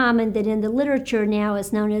so common that in the literature now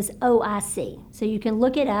it's known as OIC. So you can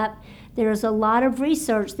look it up. There's a lot of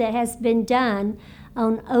research that has been done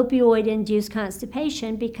on opioid-induced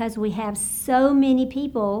constipation because we have so many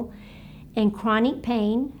people in chronic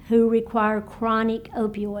pain who require chronic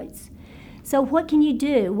opioids. So what can you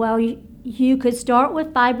do? Well, you could start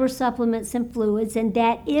with fiber supplements and fluids, and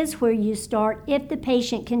that is where you start if the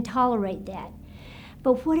patient can tolerate that.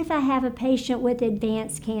 But what if I have a patient with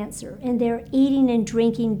advanced cancer and they're eating and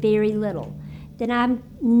drinking very little? Then I'm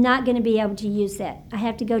not going to be able to use that. I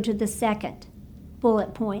have to go to the second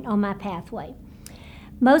bullet point on my pathway.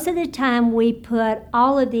 Most of the time, we put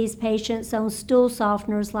all of these patients on stool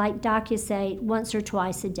softeners like Docusate once or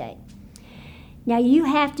twice a day. Now, you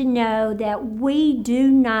have to know that we do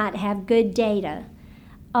not have good data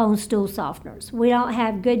on stool softeners. We don't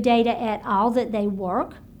have good data at all that they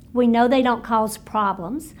work. We know they don't cause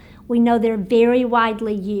problems. We know they're very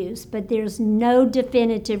widely used, but there's no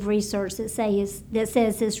definitive research that says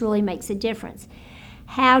this really makes a difference.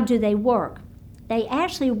 How do they work? They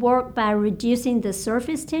actually work by reducing the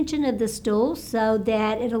surface tension of the stool so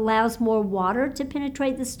that it allows more water to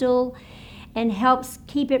penetrate the stool and helps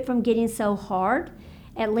keep it from getting so hard,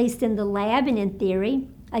 at least in the lab and in theory.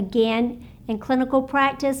 Again, in clinical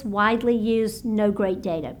practice, widely used, no great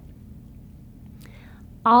data.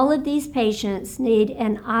 All of these patients need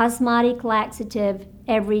an osmotic laxative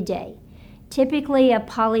every day. Typically a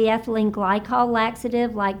polyethylene glycol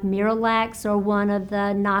laxative like Miralax or one of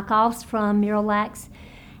the knockoffs from Miralax.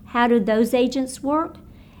 How do those agents work?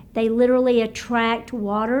 They literally attract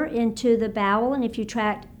water into the bowel, and if you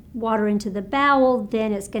attract water into the bowel,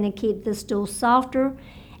 then it's going to keep the stool softer,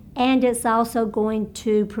 and it's also going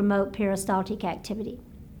to promote peristaltic activity.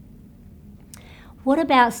 What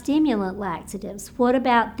about stimulant laxatives? What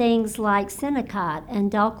about things like Senokot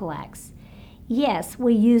and Dulcolax? Yes,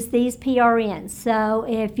 we use these PRNs. So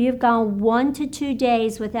if you've gone 1 to 2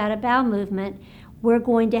 days without a bowel movement, we're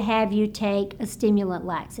going to have you take a stimulant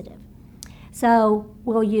laxative. So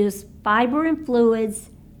we'll use fiber and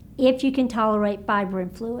fluids if you can tolerate fiber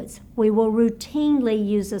and fluids. We will routinely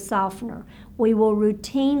use a softener. We will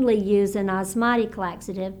routinely use an osmotic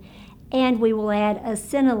laxative, and we will add a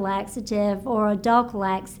senolaxative or a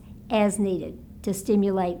Dulcolax as needed to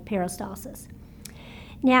stimulate peristalsis.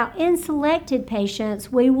 Now, in selected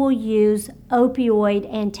patients, we will use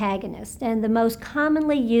opioid antagonists, and the most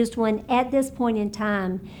commonly used one at this point in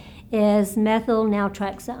time is methyl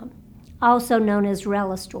naltrexone. also known as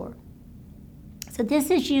Relistor. So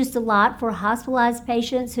this is used a lot for hospitalized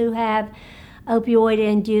patients who have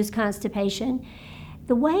opioid-induced constipation.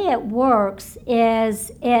 The way it works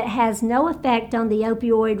is it has no effect on the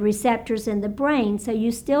opioid receptors in the brain, so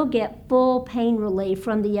you still get full pain relief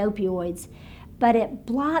from the opioids, but it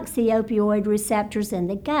blocks the opioid receptors in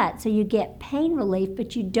the gut, so you get pain relief,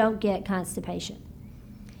 but you don't get constipation.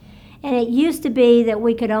 And it used to be that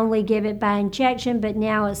we could only give it by injection, but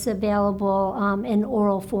now it's available in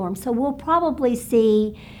oral form. So we'll probably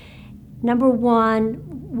see, number one,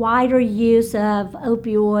 wider use of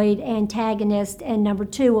opioid antagonist, and number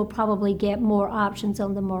two, we'll probably get more options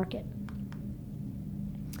on the market.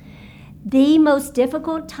 The most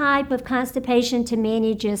difficult type of constipation to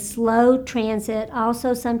manage is slow transit,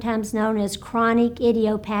 also sometimes known as chronic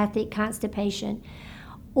idiopathic constipation,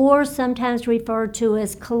 or sometimes referred to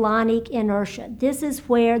as colonic inertia. This is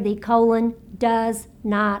where the colon does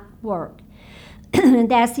not work. And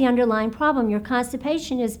that's the underlying problem. Your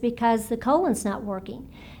constipation is because the colon's not working.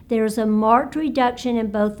 There's a marked reduction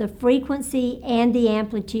in both the frequency and the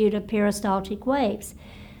amplitude of peristaltic waves.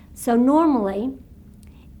 So normally,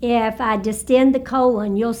 if I distend the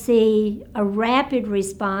colon, you'll see a rapid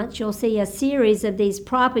response. You'll see a series of these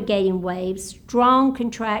propagating waves, strong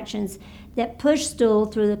contractions that push stool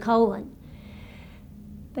through the colon.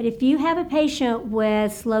 But if you have a patient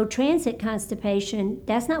with slow transit constipation,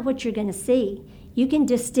 that's not what you're going to see. You can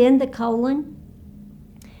distend the colon.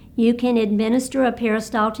 You can administer a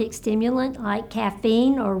peristaltic stimulant like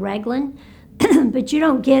caffeine or Reglan, but you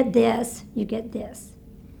don't get this, you get this.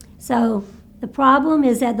 So the problem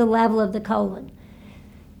is at the level of the colon.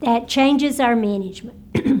 That changes our management.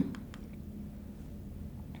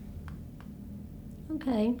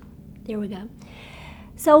 Okay, there we go.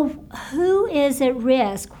 So who is at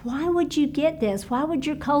risk? Why would you get this? Why would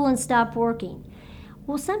your colon stop working?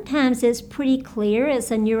 Well, sometimes it's pretty clear. It's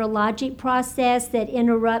a neurologic process that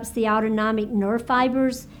interrupts the autonomic nerve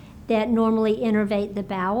fibers that normally innervate the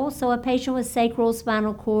bowel. So a patient with sacral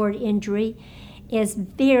spinal cord injury is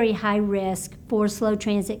very high risk for slow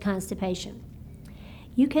transit constipation.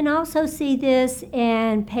 You can also see this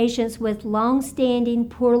in patients with long-standing,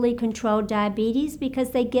 poorly controlled diabetes because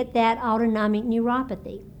they get that autonomic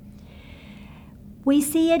neuropathy. We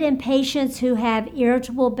see it in patients who have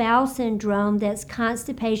irritable bowel syndrome that's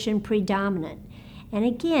constipation predominant. And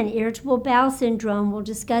again, irritable bowel syndrome, we'll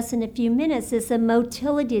discuss in a few minutes, is a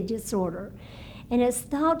motility disorder. And it's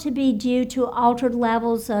thought to be due to altered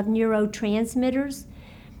levels of neurotransmitters,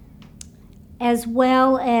 as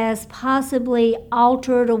well as possibly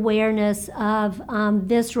altered awareness of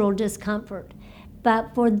visceral discomfort.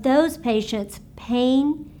 But for those patients,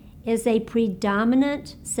 pain is a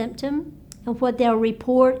predominant symptom, and what they'll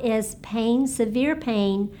report is pain, severe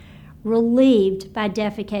pain, relieved by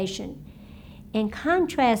defecation. In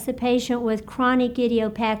contrast, the patient with chronic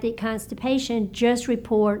idiopathic constipation just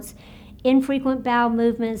reports infrequent bowel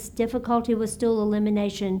movements, difficulty with stool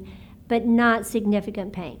elimination, but not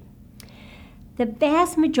significant pain. The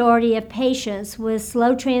vast majority of patients with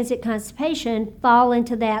slow transit constipation fall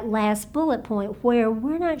into that last bullet point where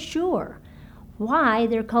we're not sure why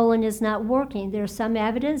their colon is not working. There's some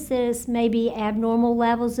evidence that it's maybe abnormal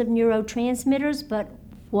levels of neurotransmitters, but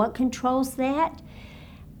what controls that?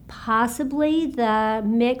 Possibly the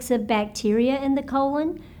mix of bacteria in the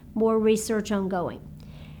colon, more research ongoing.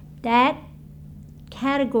 That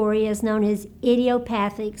category is known as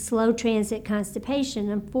idiopathic slow transit constipation.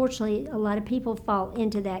 Unfortunately, a lot of people fall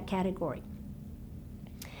into that category.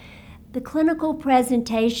 The clinical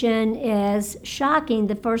presentation is shocking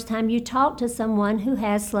the first time you talk to someone who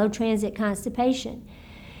has slow transit constipation.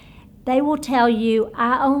 They will tell you,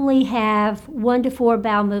 I only have 1 to 4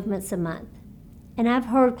 bowel movements a month. And I've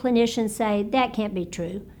heard clinicians say, that can't be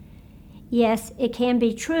true. Yes, it can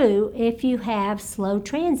be true if you have slow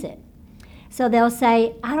transit. So they'll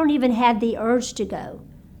say, I don't even have the urge to go.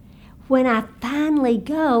 When I finally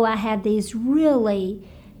go, I have these really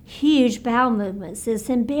huge bowel movements. It's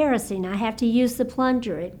embarrassing. I have to use the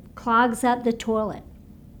plunger. It clogs up the toilet.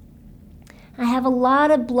 I have a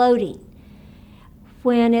lot of bloating.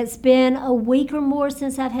 When it's been a week or more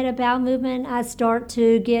since I've had a bowel movement, I start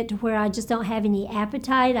to get to where I just don't have any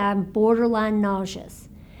appetite. I'm borderline nauseous.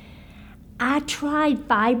 I tried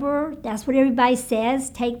fiber. That's what everybody says,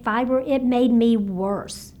 take fiber. It made me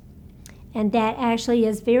worse. And that actually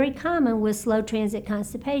is very common with slow transit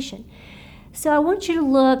constipation. So I want you to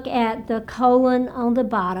look at the colon on the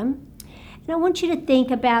bottom, and I want you to think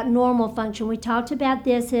about normal function. We talked about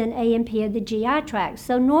this in A&P of the GI tract.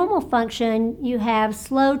 So normal function, you have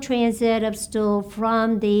slow transit of stool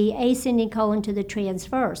from the ascending colon to the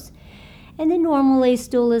transverse. And then normally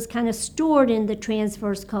stool is kind of stored in the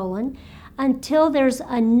transverse colon until there's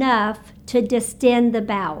enough to distend the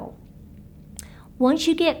bowel. Once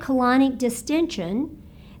you get colonic distension,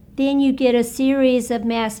 then you get a series of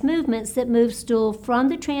mass movements that move stool from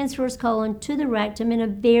the transverse colon to the rectum in a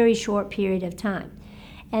very short period of time.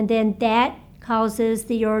 And then that causes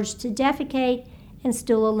the urge to defecate and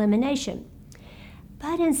stool elimination.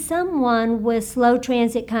 But in someone with slow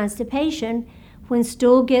transit constipation, when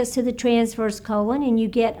stool gets to the transverse colon and you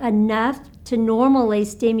get enough to normally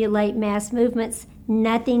stimulate mass movements,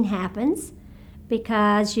 nothing happens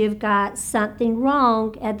because you've got something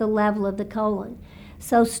wrong at the level of the colon.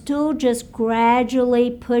 So stool just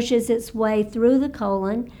gradually pushes its way through the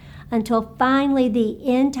colon until finally the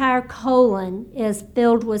entire colon is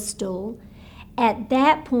filled with stool. At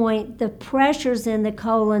that point, the pressures in the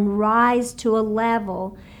colon rise to a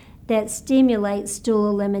level that stimulates stool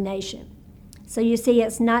elimination. So you see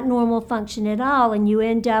it's not normal function at all, and you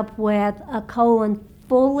end up with a colon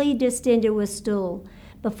fully distended with stool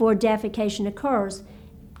before defecation occurs,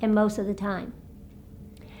 and most of the time.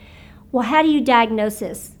 Well, how do you diagnose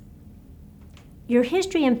this? Your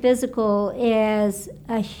history and physical is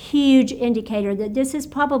a huge indicator that this is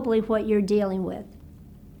probably what you're dealing with.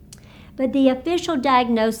 But the official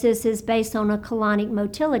diagnosis is based on a colonic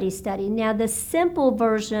motility study. Now, the simple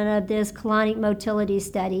version of this colonic motility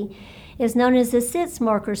study is known as the Sitz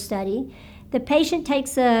marker study. The patient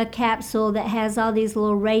takes a capsule that has all these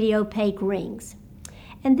little radiopaque rings.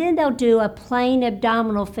 And then they'll do a plain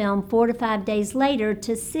abdominal film 4 to 5 days later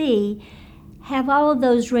to see, have all of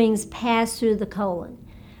those rings pass through the colon.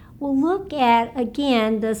 Well, look at,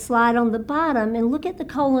 again, the slide on the bottom and look at the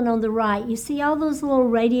colon on the right. You see all those little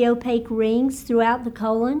radiopaque rings throughout the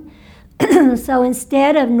colon? So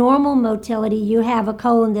instead of normal motility, you have a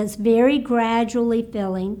colon that's very gradually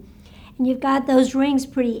filling, and you've got those rings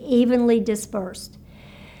pretty evenly dispersed.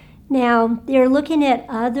 Now, they're looking at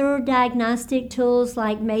other diagnostic tools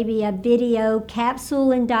like maybe a video capsule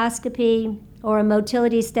endoscopy or a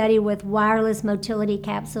motility study with wireless motility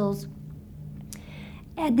capsules.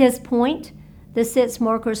 At this point, the Sitz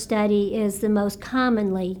marker study is the most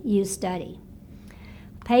commonly used study.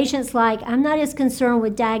 Patients like, I'm not as concerned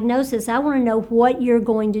with diagnosis, I want to know what you're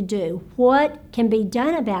going to do. What can be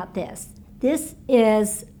done about this? This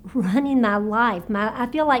is running my life. I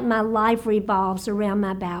feel like my life revolves around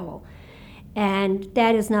my bowel, and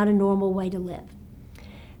that is not a normal way to live.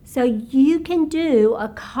 So you can do a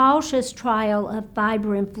cautious trial of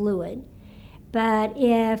fiber and fluid, but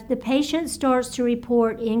if the patient starts to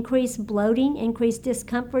report increased bloating, increased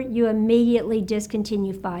discomfort, you immediately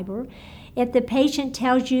discontinue fiber. If the patient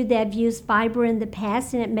tells you they've used fiber in the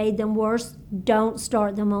past and it made them worse, don't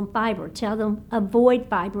start them on fiber. Tell them avoid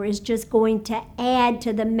fiber. It's just going to add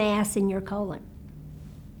to the mass in your colon.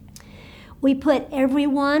 We put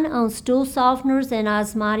everyone on stool softeners and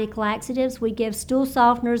osmotic laxatives. We give stool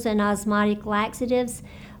softeners and osmotic laxatives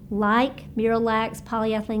like Miralax,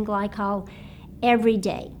 polyethylene glycol every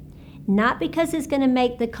day. Not because it's going to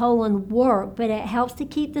make the colon work, but it helps to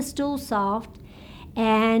keep the stool soft,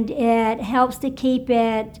 and it helps to keep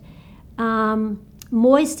it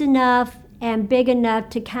moist enough and big enough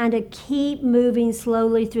to kind of keep moving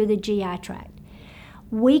slowly through the GI tract.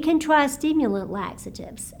 We can try stimulant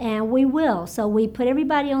laxatives, and we will. So we put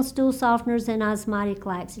everybody on stool softeners and osmotic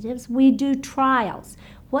laxatives. We do trials.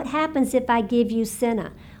 What happens if I give you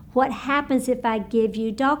Senna? What happens if I give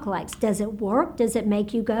you Dulcolax? Does it work? Does it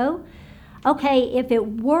make you go? Okay, if it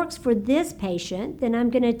works for this patient, then I'm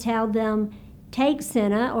going to tell them take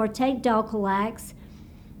Senna or take Dulcolax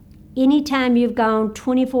anytime you've gone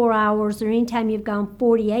 24 hours or anytime you've gone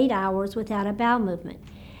 48 hours without a bowel movement.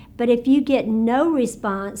 But if you get no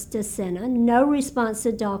response to Senna, no response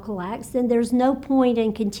to Dulcolax, then there's no point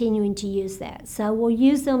in continuing to use that. So we'll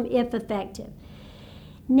use them if effective.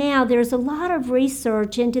 Now, there's a lot of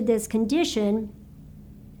research into this condition.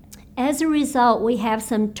 As a result, we have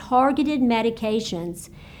some targeted medications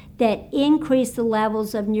that increase the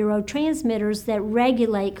levels of neurotransmitters that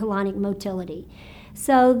regulate colonic motility.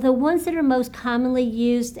 So the ones that are most commonly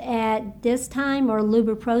used at this time are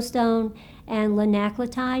lubiprostone and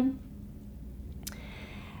linaclotide.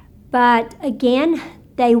 But again,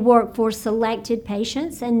 they work for selected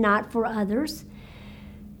patients and not for others.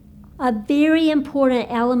 A very important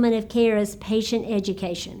element of care is patient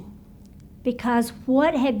education, because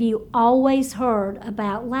what have you always heard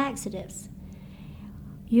about laxatives?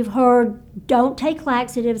 You've heard, don't take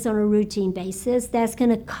laxatives on a routine basis. That's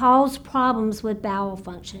going to cause problems with bowel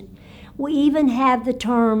function. We even have the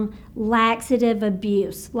term laxative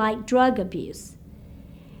abuse, like drug abuse.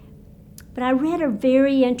 But I read a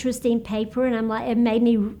very interesting paper, and I'm like, it made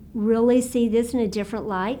me really see this in a different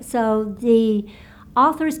light. So the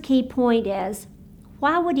author's key point is,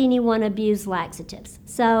 why would anyone abuse laxatives?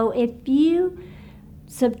 So if you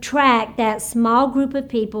subtract that small group of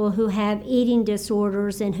people who have eating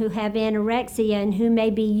disorders and who have anorexia and who may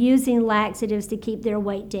be using laxatives to keep their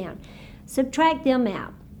weight down, subtract them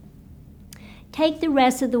out. Take the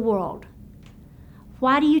rest of the world.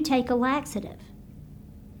 Why do you take a laxative?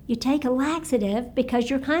 You take a laxative because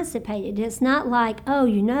you're constipated. It's not like,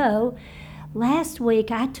 oh, last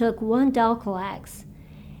week I took 1 Dulcolax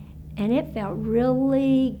and it felt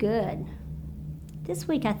really good. This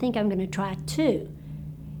week I think I'm going to try 2.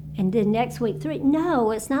 And then next week 3.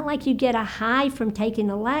 No, it's not like you get a high from taking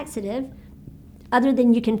a laxative, other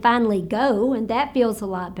than you can finally go, and that feels a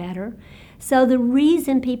lot better. So the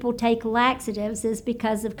reason people take laxatives is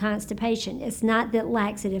because of constipation. It's not that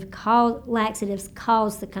laxatives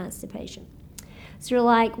cause the constipation. So you're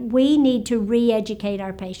like, we need to re-educate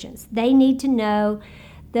our patients. They need to know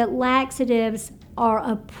that laxatives are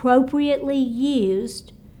appropriately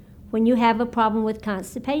used when you have a problem with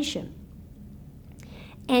constipation.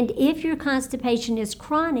 And if your constipation is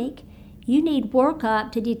chronic, you need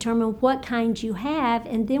workup to determine what kind you have,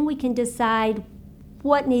 and then we can decide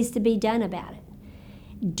what needs to be done about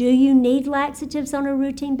it. Do you need laxatives on a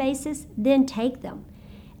routine basis? Then take them.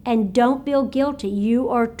 And don't feel guilty. You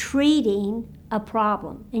are treating a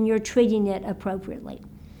problem, and you're treating it appropriately.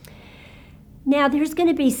 Now, there's going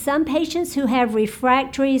to be some patients who have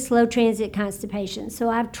refractory slow transit constipation. So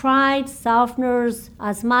I've tried softeners,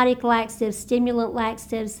 osmotic laxatives, stimulant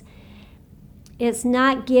laxatives. It's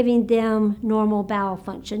not giving them normal bowel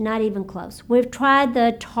function, not even close. We've tried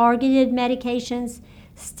the targeted medications.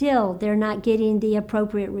 Still, they're not getting the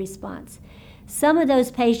appropriate response. Some of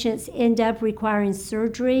those patients end up requiring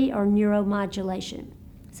surgery or neuromodulation.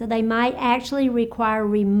 So they might actually require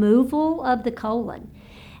removal of the colon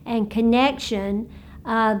and connection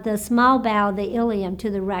of the small bowel, the ileum, to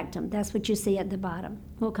the rectum. That's what you see at the bottom.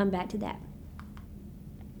 We'll come back to that.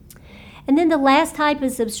 And then the last type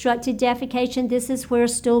is obstructed defecation. This is where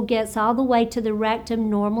stool gets all the way to the rectum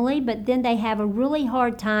normally, but then they have a really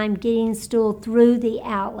hard time getting stool through the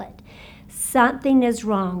outlet. Something is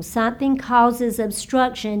wrong. Something causes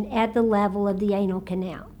obstruction at the level of the anal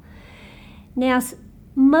canal. Now,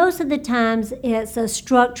 most of the times it's a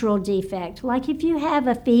structural defect. Like if you have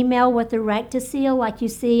a female with a rectocele, like you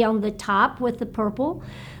see on the top with the purple.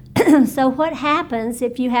 So what happens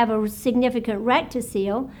if you have a significant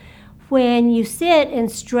rectocele? When you sit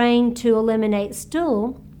and strain to eliminate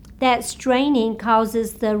stool, that straining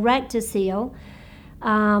causes the rectocele,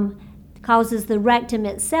 causes the rectum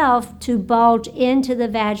itself to bulge into the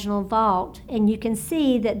vaginal vault. And you can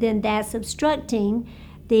see that then that's obstructing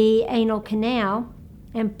the anal canal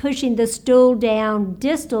and pushing the stool down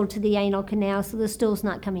distal to the anal canal so the stool's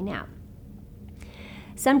not coming out.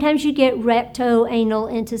 Sometimes you get recto-anal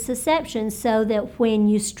intussusception, so that when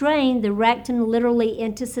you strain, the rectum literally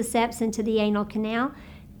intussuscepts into the anal canal,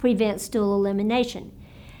 prevents stool elimination.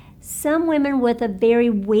 Some women with a very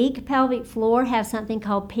weak pelvic floor have something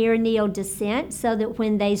called perineal descent, so that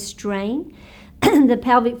when they strain, the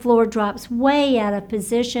pelvic floor drops way out of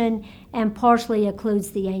position and partially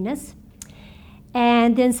occludes the anus.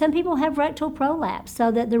 And then some people have rectal prolapse,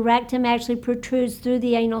 so that the rectum actually protrudes through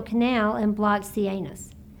the anal canal and blocks the anus.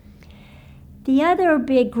 The other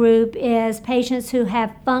big group is patients who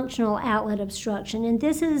have functional outlet obstruction, and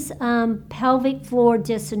this is pelvic floor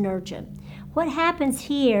dyssynergia. What happens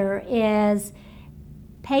here is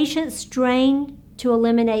patients strain to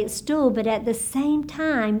eliminate stool, but at the same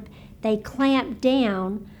time, they clamp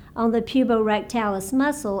down on the puborectalis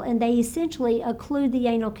muscle, and they essentially occlude the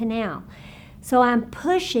anal canal. So I'm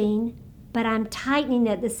pushing, but I'm tightening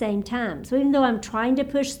at the same time. So even though I'm trying to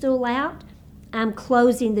push stool out, I'm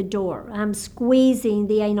closing the door. I'm squeezing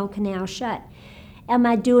the anal canal shut. Am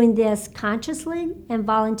I doing this consciously and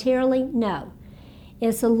voluntarily? No.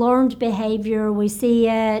 It's a learned behavior. We see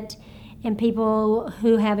it in people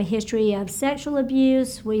who have a history of sexual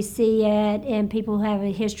abuse. We see it in people who have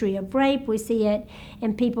a history of rape. We see it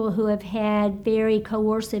in people who have had very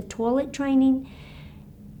coercive toilet training.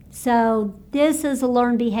 So this is a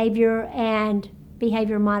learned behavior, and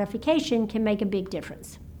behavior modification can make a big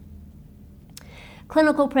difference.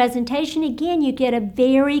 Clinical presentation, again, you get a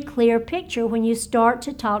very clear picture when you start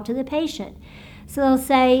to talk to the patient. So they'll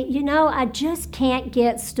say, I just can't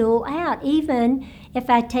get stool out. Even if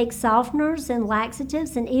I take softeners and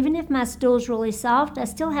laxatives, and even if my stool's really soft, I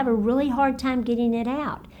still have a really hard time getting it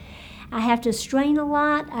out. I have to strain a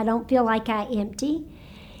lot. I don't feel like I empty.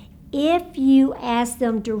 If you ask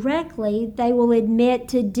them directly, they will admit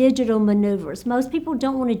to digital maneuvers. Most people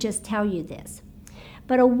don't want to just tell you this.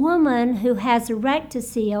 But a woman who has a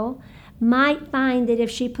rectocele might find that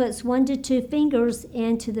if she puts 1 to 2 fingers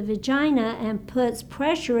into the vagina and puts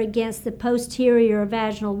pressure against the posterior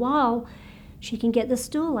vaginal wall, she can get the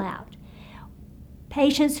stool out.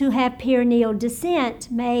 Patients who have perineal descent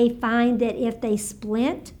may find that if they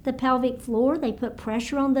splint the pelvic floor, they put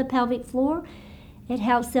pressure on the pelvic floor, it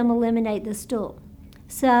helps them eliminate the stool.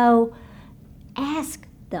 So ask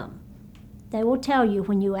them. They will tell you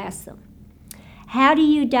when you ask them. How do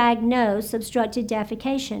you diagnose obstructed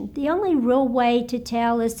defecation? The only real way to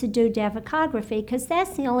tell is to do defecography, because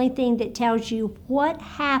that's the only thing that tells you what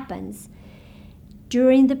happens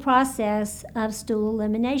during the process of stool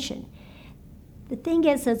elimination. The thing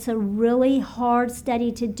is, it's a really hard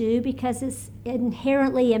study to do because it's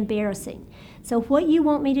inherently embarrassing. So what you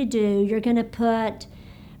want me to do, you're going to put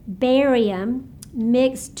barium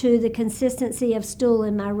mixed to the consistency of stool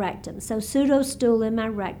in my rectum. So pseudo-stool in my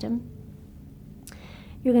rectum.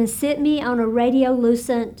 You're going to sit me on a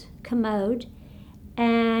radiolucent commode,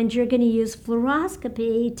 and you're going to use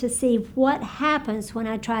fluoroscopy to see what happens when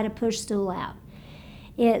I try to push stool out.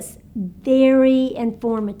 It's very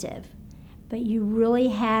informative, but you really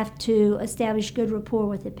have to establish good rapport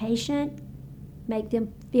with the patient, make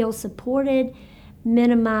them feel supported,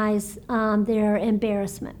 minimize their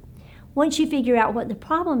embarrassment. Once you figure out what the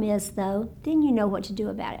problem is, though, then you know what to do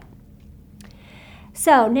about it.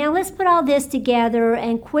 So now let's put all this together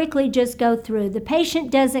and quickly just go through. The patient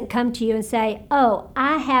doesn't come to you and say, oh,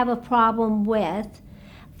 I have a problem with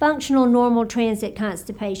functional normal transit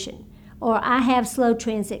constipation, or I have slow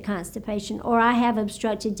transit constipation, or I have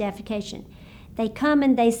obstructed defecation. They come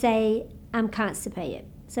and they say, I'm constipated.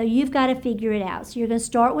 So you've got to figure it out. So you're going to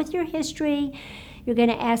start with your history. You're going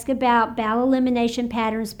to ask about bowel elimination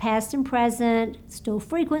patterns, past and present, stool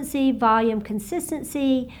frequency, volume,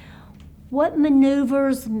 consistency. What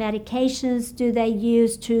maneuvers, medications do they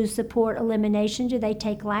use to support elimination? Do they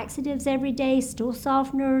take laxatives every day, stool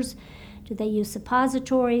softeners? Do they use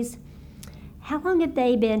suppositories? How long have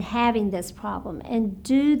they been having this problem? And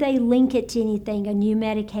do they link it to anything, a new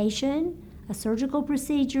medication, a surgical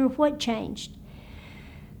procedure? What changed?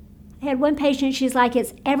 I had one patient, she's like,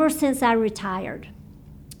 it's ever since I retired.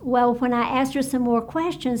 Well, when I asked her some more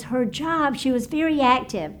questions, her job, she was very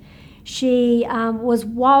active. She was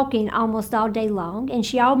walking almost all day long, and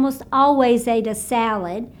she almost always ate a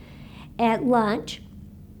salad at lunch.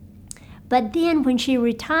 But then when she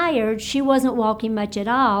retired, she wasn't walking much at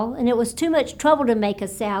all, and it was too much trouble to make a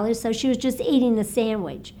salad, so she was just eating a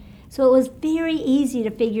sandwich. So it was very easy to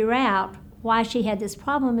figure out why she had this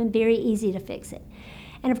problem and very easy to fix it.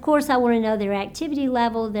 And of course, I want to know their activity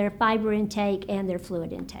level, their fiber intake, and their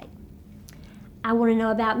fluid intake. I want to know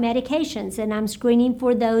about medications, and I'm screening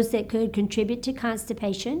for those that could contribute to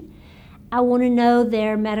constipation. I want to know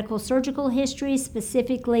their medical surgical history,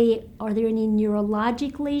 specifically, are there any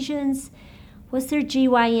neurologic lesions? What's their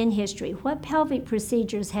GYN history? What pelvic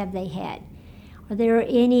procedures have they had? Are there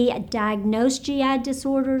any diagnosed GI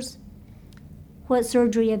disorders? What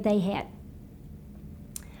surgery have they had?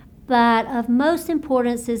 But of most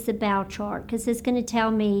importance is the bowel chart, because it's going to tell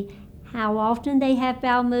me how often they have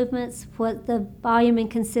bowel movements, what the volume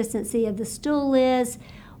and consistency of the stool is,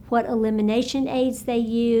 what elimination aids they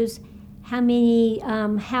use,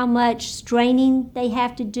 how much straining they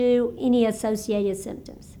have to do, any associated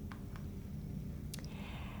symptoms.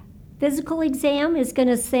 Physical exam is going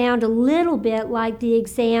to sound a little bit like the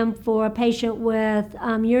exam for a patient with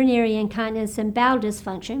urinary incontinence and bowel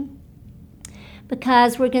dysfunction,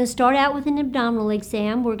 because we're going to start out with an abdominal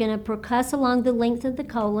exam. We're going to percuss along the length of the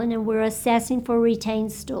colon, and we're assessing for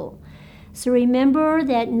retained stool. So remember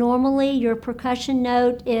that normally your percussion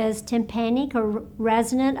note is tympanic or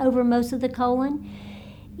resonant over most of the colon.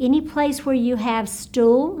 Any place where you have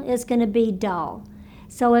stool is going to be dull.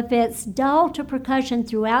 So if it's dull to percussion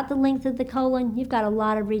throughout the length of the colon, you've got a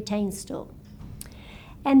lot of retained stool.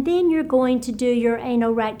 And then you're going to do your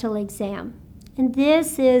anorectal exam. And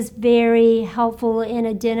this is very helpful in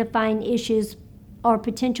identifying issues or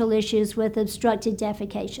potential issues with obstructed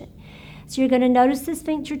defecation. So you're going to notice the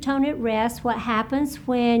sphincter tone at rest, what happens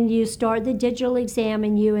when you start the digital exam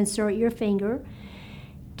and you insert your finger.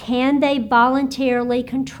 Can they voluntarily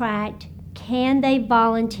contract? Can they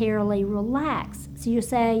voluntarily relax? So you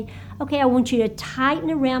say, okay, I want you to tighten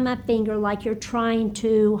around my finger like you're trying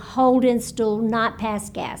to hold in stool, not pass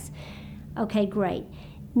gas. Okay, great.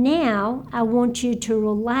 Now, I want you to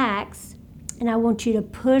relax, and I want you to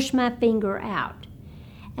push my finger out.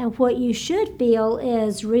 And what you should feel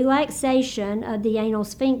is relaxation of the anal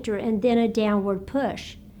sphincter and then a downward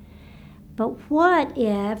push. But what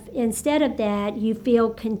if, instead of that, you feel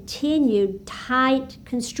continued tight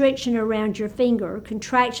constriction around your finger,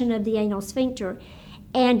 contraction of the anal sphincter,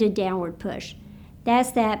 and a downward push?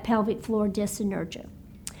 That's that pelvic floor dyssynergia.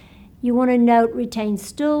 You want to note retained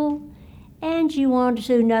stool, and you want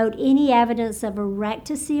to note any evidence of a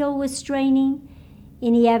rectocele with straining,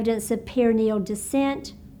 any evidence of perineal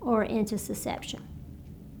descent, or intussusception.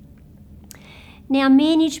 Now,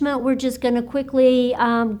 management, we're just going to quickly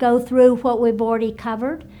go through what we've already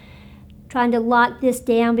covered, trying to lock this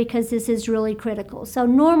down because this is really critical. So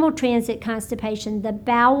normal transit constipation, the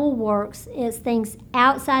bowel works. It's things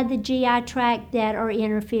outside the GI tract that are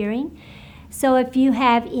interfering. So if you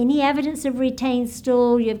have any evidence of retained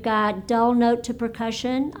stool, you've got dull note to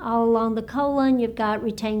percussion all along the colon, you've got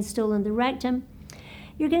retained stool in the rectum,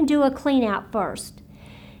 you're going to do a clean out first.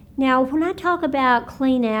 Now, when I talk about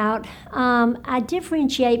clean out, I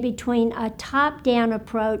differentiate between a top-down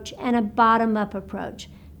approach and a bottom-up approach.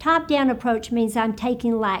 Top-down approach means I'm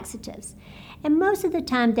taking laxatives. And most of the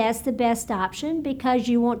time, that's the best option because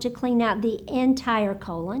you want to clean out the entire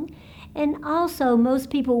colon. And also, most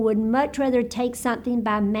people would much rather take something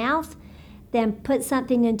by mouth than put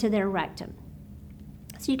something into their rectum.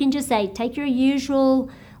 So you can just say, take your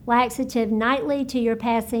usual laxative nightly to your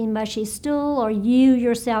passing mushy stool, or you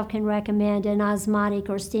yourself can recommend an osmotic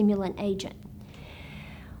or stimulant agent.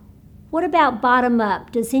 What about bottom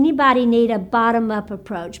up? Does anybody need a bottom up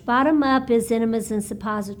approach? Bottom up is enemas and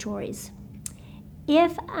suppositories.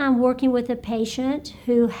 If I'm working with a patient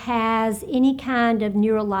who has any kind of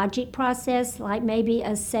neurologic process, like maybe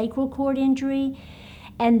a sacral cord injury,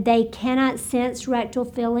 and they cannot sense rectal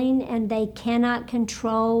filling and they cannot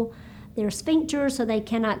control their sphincter, so they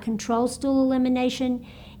cannot control stool elimination,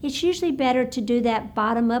 it's usually better to do that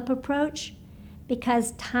bottom-up approach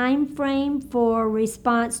because time frame for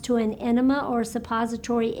response to an enema or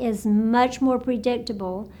suppository is much more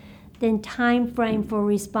predictable than time frame for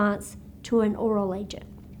response to an oral agent.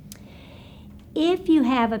 If you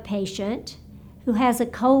have a patient who has a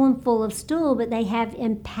colon full of stool but they have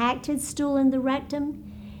impacted stool in the rectum,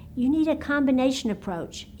 you need a combination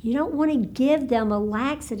approach. You don't want to give them a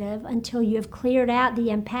laxative until you have cleared out the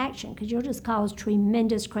impaction because you'll just cause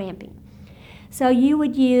tremendous cramping. So you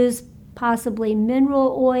would use possibly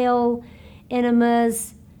mineral oil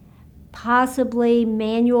enemas, possibly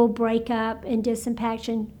manual breakup and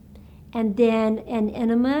disimpaction, and then an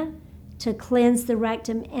enema to cleanse the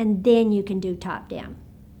rectum, and then you can do top down.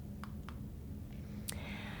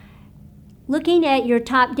 Looking at your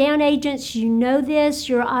top-down agents, you know this,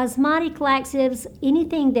 your osmotic laxatives,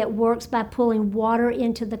 anything that works by pulling water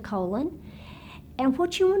into the colon. And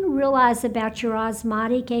what you want to realize about your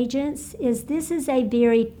osmotic agents is this is a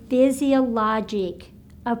very physiologic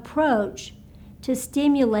approach to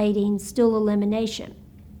stimulating stool elimination.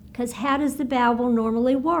 Because how does the bowel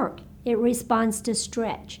normally work? It responds to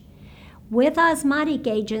stretch. With osmotic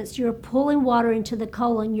agents, you're pulling water into the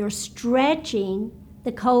colon, you're stretching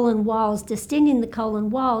the colon walls, distending the colon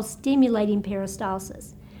walls, stimulating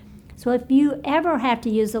peristalsis. So if you ever have to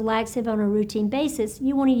use a laxative on a routine basis,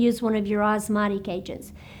 you want to use one of your osmotic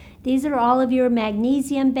agents. These are all of your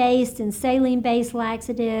magnesium-based and saline-based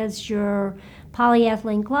laxatives, your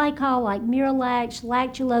polyethylene glycol like Miralax,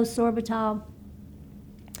 lactulose sorbitol.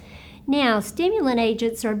 Now, stimulant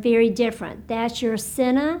agents are very different. That's your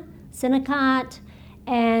Senokot,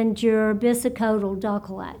 and your bisacodyl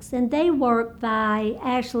Dulcolax. And they work by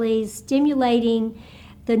actually stimulating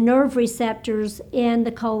the nerve receptors in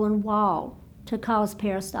the colon wall to cause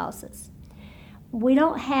peristalsis. We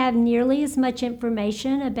don't have nearly as much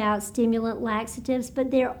information about stimulant laxatives, but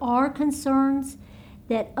there are concerns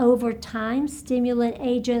that over time stimulant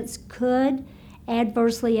agents could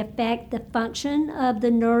adversely affect the function of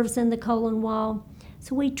the nerves in the colon wall.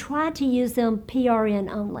 So we try to use them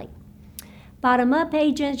PRN only. Bottom-up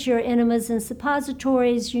agents, your enemas and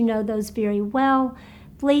suppositories, you know those very well.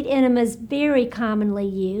 Fleet enemas, very commonly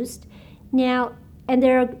used. Now, and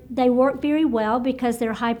they work very well because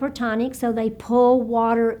they're hypertonic, so they pull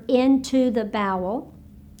water into the bowel,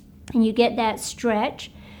 and you get that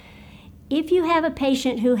stretch. If you have a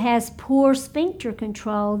patient who has poor sphincter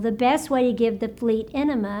control, the best way to give the fleet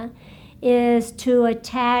enema is to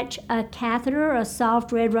attach a catheter, a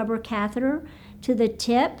soft red rubber catheter, to the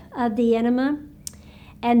tip of the enema,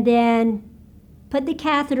 and then put the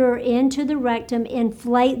catheter into the rectum,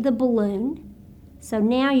 inflate the balloon. So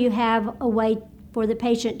now you have a way for the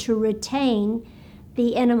patient to retain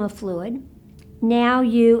the enema fluid. Now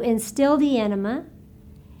you instill the enema.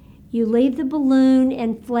 You leave the balloon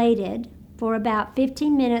inflated for about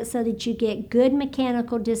 15 minutes so that you get good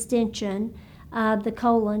mechanical distension the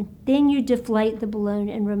colon. Then you deflate the balloon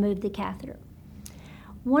and remove the catheter.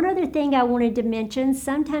 One other thing I wanted to mention,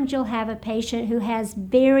 sometimes you'll have a patient who has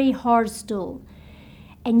very hard stool,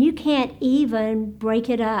 and you can't even break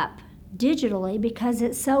it up digitally because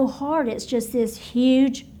it's so hard. It's just this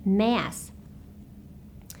huge mass.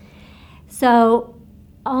 So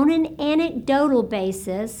on an anecdotal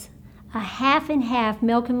basis, a half and half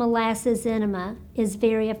milk and molasses enema is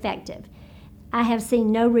very effective. I have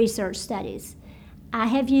seen no research studies. I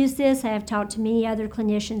have used this. I have talked to many other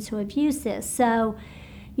clinicians who have used this. So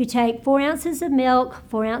you take 4 ounces of milk,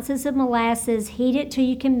 4 ounces of molasses, heat it till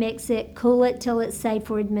you can mix it, cool it till it's safe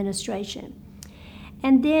for administration.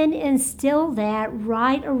 And then instill that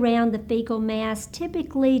right around the fecal mass,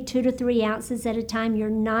 typically 2 to 3 ounces at a time. You're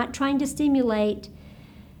not trying to stimulate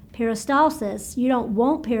peristalsis. You don't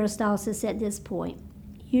want peristalsis at this point.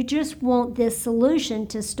 You just want this solution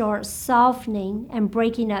to start softening and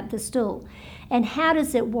breaking up the stool. And how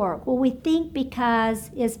does it work? Well, we think because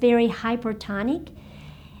it's very hypertonic,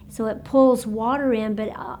 so it pulls water in, but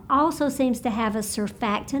also seems to have a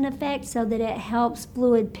surfactant effect so that it helps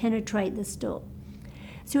fluid penetrate the stool.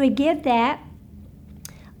 So we give that,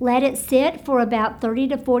 let it sit for about 30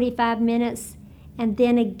 to 45 minutes, and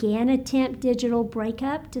then again attempt digital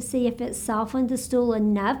breakup to see if it softened the stool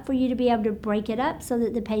enough for you to be able to break it up so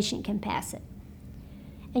that the patient can pass it.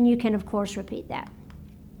 And you can, of course, repeat that.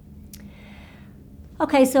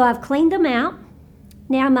 Okay, so I've cleaned them out.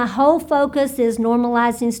 Now my whole focus is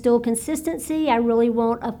normalizing stool consistency. I really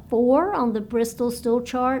want a 4 on the Bristol stool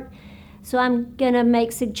chart. So I'm going to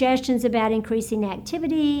make suggestions about increasing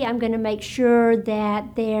activity. I'm going to make sure that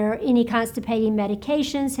any constipating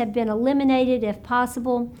medications have been eliminated if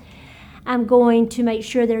possible. I'm going to make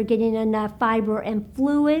sure they're getting enough fiber and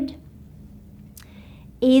fluid,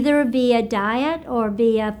 either via diet or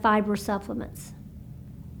via fiber supplements.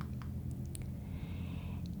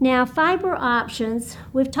 Now, fiber options,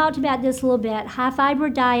 we've talked about this a little bit. High fiber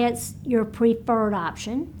diet's your preferred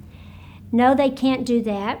option. No, they can't do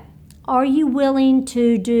that. Are you willing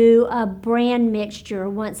to do a bran mixture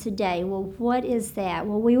once a day? Well, what is that?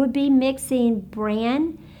 Well, we would be mixing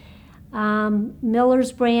bran,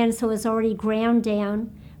 Miller's bran, so it's already ground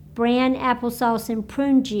down, bran, applesauce, and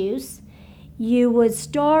prune juice. You would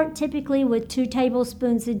start typically with 2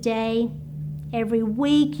 tablespoons a day. Every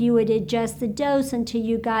week, you would adjust the dose until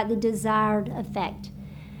you got the desired effect.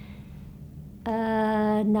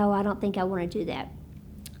 No, I don't think I want to do that.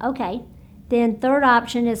 Okay. Then third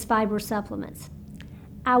option is fiber supplements.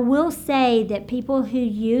 I will say that people who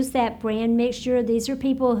use that bran mixture, these are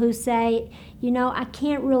people who say, I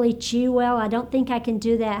can't really chew well. I don't think I can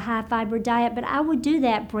do that high fiber diet, but I would do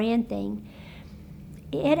that bran thing.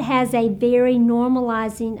 It has a very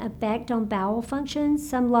normalizing effect on bowel function.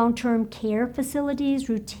 Some long-term care facilities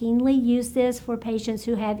routinely use this for patients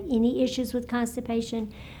who have any issues with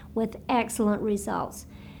constipation with excellent results.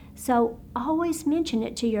 So always mention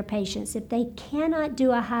it to your patients. If they cannot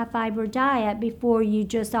do a high fiber diet before you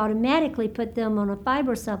just automatically put them on a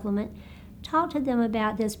fiber supplement, talk to them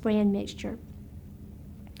about this bran mixture.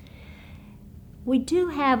 We do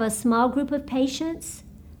have a small group of patients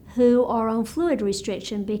who are on fluid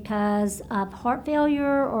restriction because of heart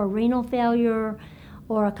failure or renal failure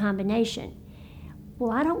or a combination.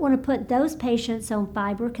 Well, I don't want to put those patients on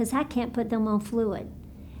fiber because I can't put them on fluid.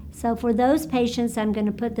 So for those patients, I'm going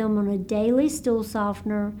to put them on a daily stool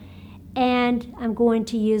softener, and I'm going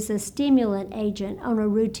to use a stimulant agent on a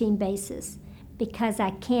routine basis because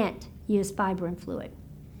I can't use fiber and fluid.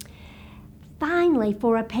 Finally,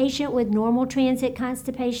 for a patient with normal transit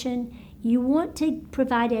constipation, you want to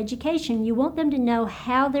provide education. You want them to know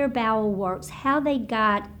how their bowel works, how they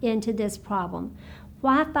got into this problem,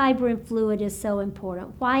 why fiber and fluid is so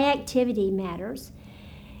important, why activity matters.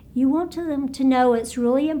 You want them to know it's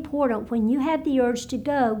really important when you have the urge to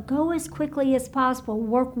go as quickly as possible.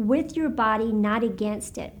 Work with your body, not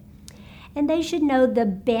against it. And they should know the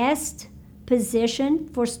best position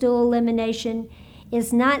for stool elimination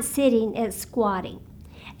is not sitting, it's squatting.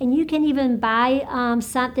 And you can even buy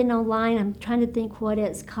something online. I'm trying to think what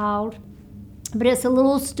it's called. But it's a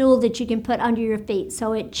little stool that you can put under your feet.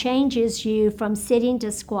 So it changes you from sitting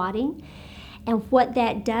to squatting. And what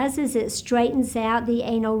that does is it straightens out the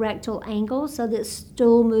anal-rectal angle so that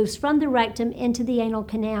stool moves from the rectum into the anal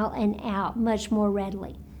canal and out much more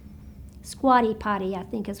readily. Squatty potty, I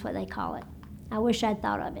think is what they call it. I wish I'd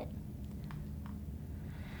thought of it.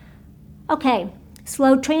 Okay,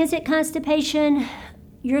 slow transit constipation.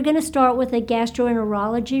 You're going to start with a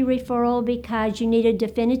gastroenterology referral because you need a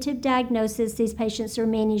definitive diagnosis. These patients are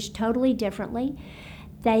managed totally differently.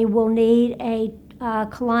 They will need a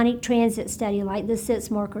colonic transit study like the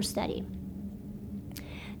SITS marker study.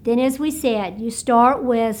 Then, as we said, you start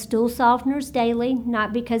with stool softeners daily,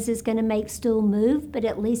 not because it's going to make stool move, but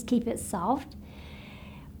at least keep it soft.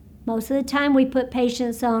 Most of the time we put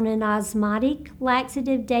patients on an osmotic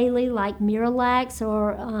laxative daily like Miralax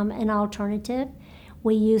or an alternative.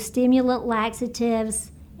 We use stimulant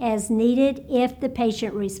laxatives as needed if the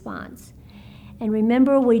patient responds. And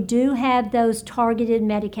remember, we do have those targeted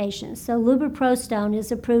medications. So lubiprostone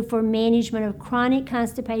is approved for management of chronic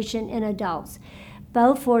constipation in adults,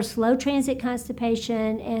 both for slow transit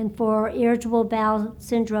constipation and for irritable bowel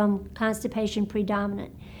syndrome constipation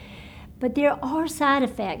predominant. But there are side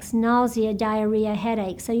effects: nausea, diarrhea,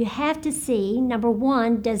 headache. So you have to see, number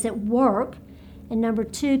one, does it work? And number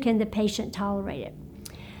two, can the patient tolerate it?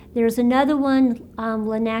 There's another one,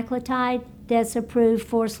 linaclotide, that's approved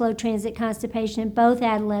for slow transit constipation in both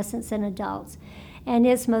adolescents and adults. And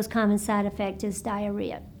its most common side effect is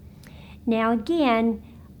diarrhea. Now again,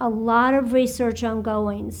 a lot of research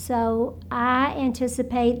ongoing. So I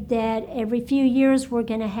anticipate that every few years we're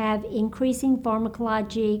going to have increasing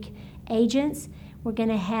pharmacologic agents. We're going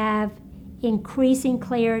to have increasing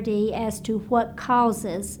clarity as to what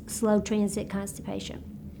causes slow transit constipation.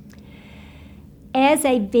 As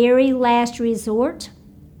a very last resort,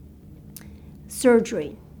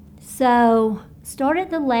 surgery. So start at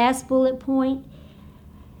the last bullet point.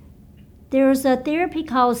 There's a therapy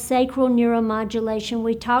called sacral neuromodulation.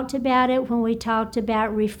 We talked about it when we talked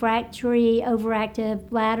about refractory overactive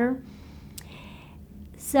bladder.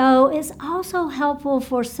 So it's also helpful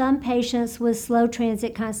for some patients with slow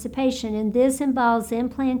transit constipation, and this involves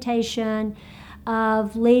implantation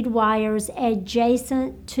of lead wires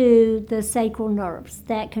adjacent to the sacral nerves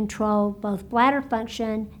that control both bladder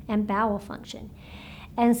function and bowel function.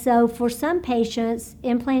 And so for some patients,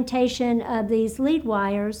 implantation of these lead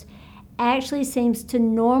wires actually seems to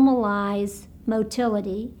normalize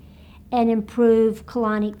motility and improve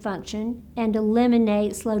colonic function and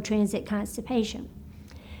eliminate slow transit constipation.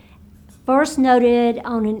 First noted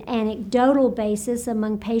on an anecdotal basis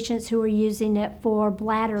among patients who are using it for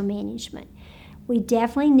bladder management. We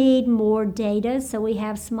definitely need more data, so we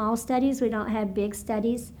have small studies, we don't have big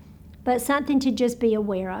studies, but something to just be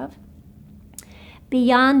aware of.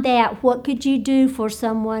 Beyond that, what could you do for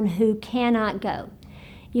someone who cannot go?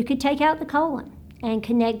 You could take out the colon and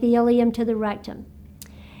connect the ileum to the rectum.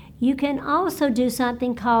 You can also do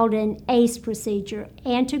something called an ACE procedure,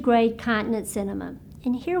 antegrade continence enema.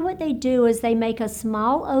 And here what they do is they make a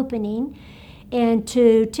small opening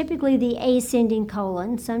into typically the ascending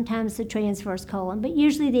colon, sometimes the transverse colon, but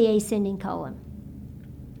usually the ascending colon.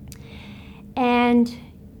 And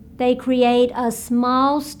they create a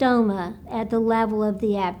small stoma at the level of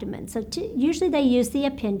the abdomen. So usually they use the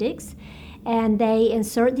appendix, and they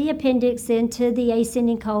insert the appendix into the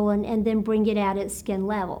ascending colon and then bring it out at skin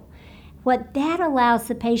level. What that allows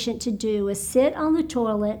the patient to do is sit on the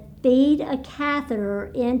toilet, feed a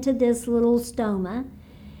catheter into this little stoma,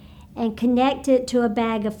 and connect it to a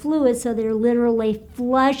bag of fluid so they're literally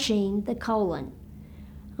flushing the colon.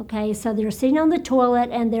 Okay, so they're sitting on the toilet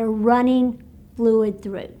and they're running fluid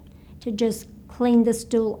through to just clean the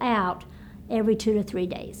stool out every 2 to 3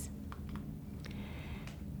 days.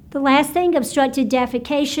 The last thing, obstructed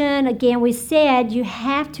defecation. Again, we said you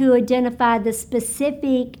have to identify the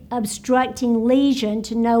specific obstructing lesion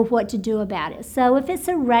to know what to do about it. So if it's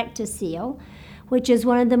a rectocele, which is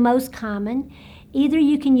one of the most common, either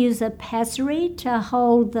you can use a pessary to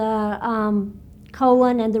hold the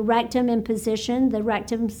colon and the rectum in position, the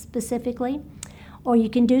rectum specifically, or you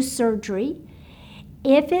can do surgery.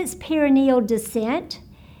 If it's perineal descent,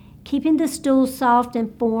 keeping the stool soft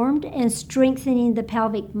and formed and strengthening the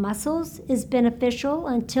pelvic muscles is beneficial.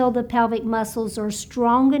 Until the pelvic muscles are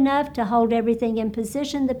strong enough to hold everything in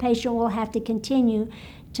position, the patient will have to continue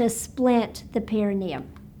to splint the perineum.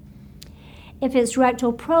 If it's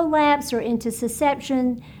rectal prolapse or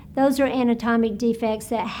intussusception, those are anatomic defects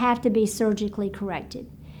that have to be surgically corrected.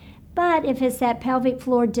 But if it's that pelvic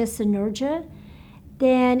floor dyssynergia,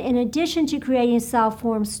 then in addition to creating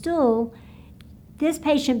soft-formed stool, this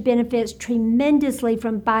patient benefits tremendously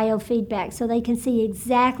from biofeedback, so they can see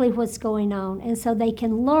exactly what's going on, and so they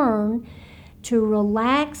can learn to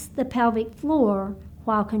relax the pelvic floor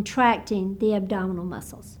while contracting the abdominal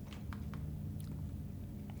muscles.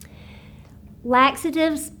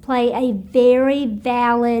 Laxatives play a very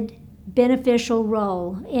valid, beneficial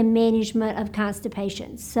role in management of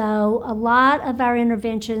constipation. So a lot of our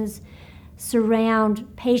interventions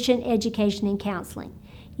surround patient education and counseling.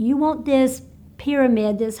 You want this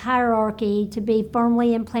pyramid, this hierarchy, to be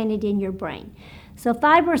firmly implanted in your brain. So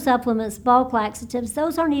fiber supplements, bulk laxatives,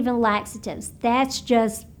 those aren't even laxatives. That's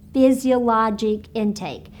just physiologic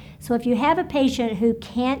intake. So if you have a patient who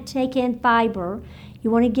can't take in fiber,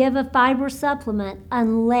 you want to give a fiber supplement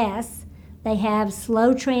unless they have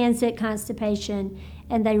slow transit constipation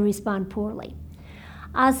and they respond poorly.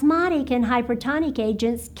 Osmotic and hypertonic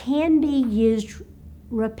agents can be used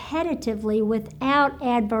repetitively without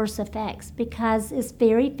adverse effects because it's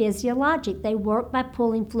very physiologic. They work by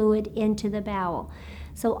pulling fluid into the bowel.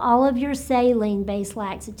 So all of your saline-based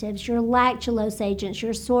laxatives, your lactulose agents,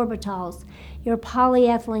 your sorbitols, your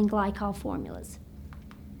polyethylene glycol formulas.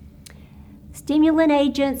 Stimulant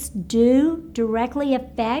agents do directly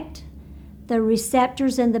affect the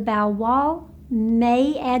receptors in the bowel wall,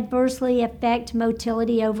 may adversely affect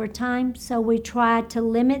motility over time, so we try to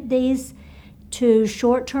limit these to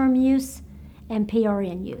short-term use and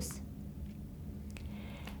PRN use.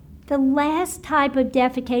 The last type of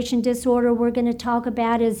defecation disorder we're going to talk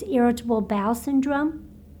about is irritable bowel syndrome.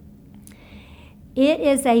 It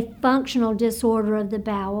is a functional disorder of the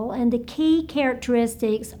bowel, and the key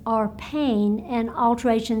characteristics are pain and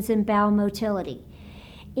alterations in bowel motility.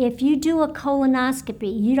 If you do a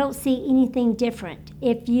colonoscopy, you don't see anything different.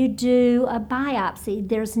 If you do a biopsy,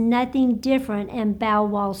 there's nothing different in bowel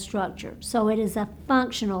wall structure. So it is a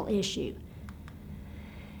functional issue.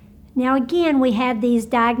 Now again, we have these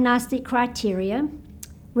diagnostic criteria.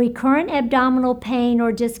 Recurrent abdominal pain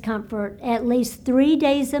or discomfort at least 3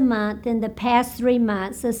 days a month in the past 3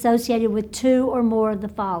 months associated with 2 or more of the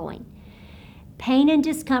following. Pain and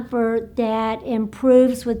discomfort that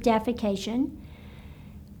improves with defecation.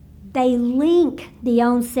 They link the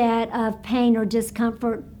onset of pain or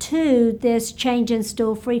discomfort to this change in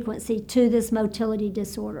stool frequency, to this motility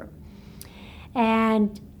disorder,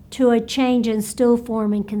 and to a change in stool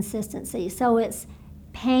form and consistency. So it's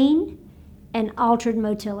pain and altered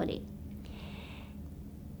motility.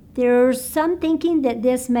 There's some thinking that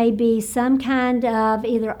this may be some kind of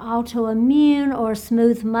either autoimmune or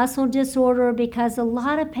smooth muscle disorder because a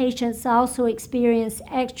lot of patients also experience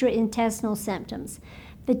extraintestinal symptoms.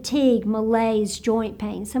 Fatigue, malaise, joint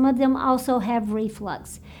pain. Some of them also have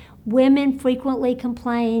reflux. Women frequently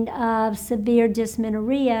complain of severe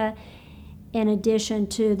dysmenorrhea in addition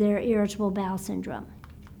to their irritable bowel syndrome.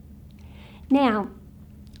 Now,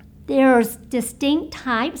 there's distinct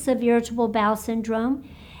types of irritable bowel syndrome,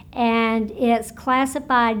 and it's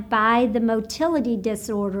classified by the motility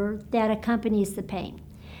disorder that accompanies the pain.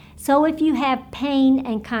 So if you have pain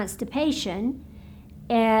and constipation,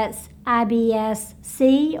 it's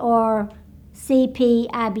IBS-C or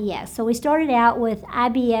CP-IBS. So we started out with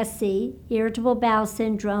IBS-C, irritable bowel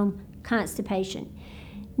syndrome, constipation.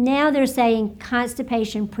 Now they're saying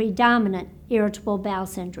constipation predominant irritable bowel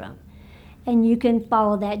syndrome. And you can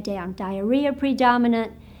follow that down. Diarrhea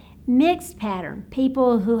predominant, mixed pattern.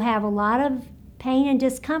 People who have a lot of pain and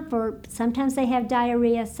discomfort, sometimes they have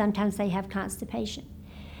diarrhea, sometimes they have constipation.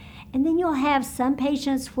 And then you'll have some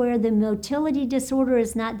patients where the motility disorder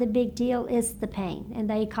is not the big deal, it's the pain, and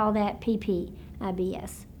they call that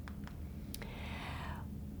PP-IBS.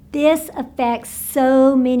 This affects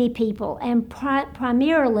so many people, and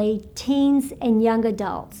primarily teens and young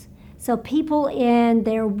adults. So people in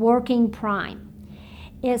their working prime.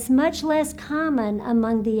 It's much less common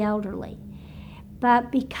among the elderly. But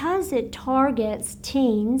because it targets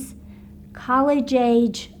teens,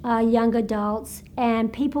 college-age young adults,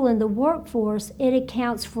 and people in the workforce, it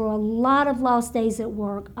accounts for a lot of lost days at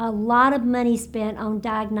work, a lot of money spent on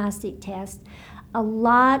diagnostic tests, a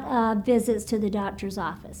lot of visits to the doctor's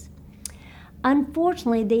office.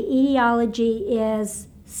 Unfortunately, the etiology is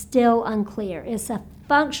still unclear. It's a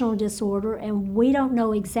functional disorder, and we don't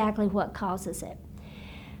know exactly what causes it.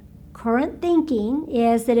 Current thinking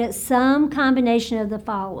is that it's some combination of the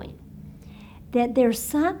following: that there's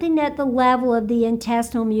something at the level of the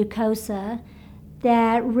intestinal mucosa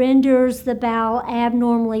that renders the bowel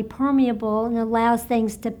abnormally permeable and allows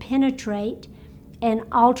things to penetrate and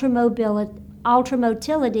alter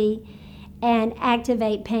motility and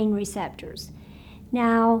activate pain receptors.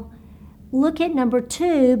 Now, look at number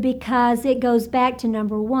 2 because it goes back to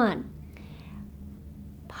number 1.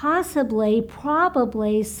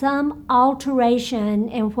 Probably some alteration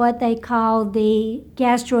in what they call the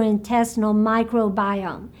gastrointestinal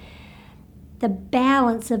microbiome, the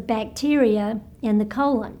balance of bacteria in the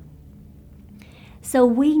colon. So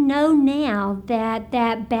we know now that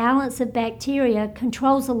that balance of bacteria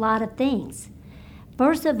controls a lot of things.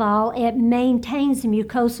 First of all, it maintains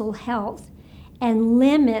mucosal health and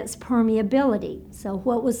limits permeability. So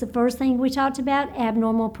what was the first thing we talked about?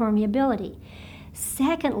 Abnormal permeability.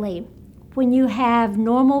 Secondly, when you have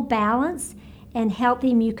normal balance and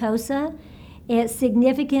healthy mucosa, It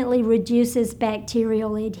significantly reduces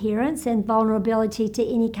bacterial adherence and vulnerability to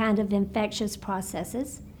any kind of infectious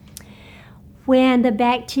processes. When the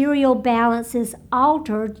bacterial balance is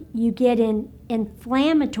altered, you get an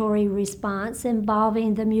inflammatory response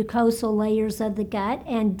involving the mucosal layers of the gut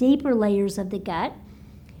and deeper layers of the gut,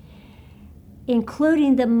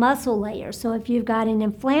 including the muscle layers. So if you've got an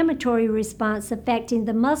inflammatory response affecting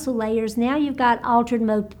the muscle layers, now you've got altered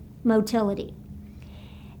motility.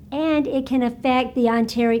 And it can affect the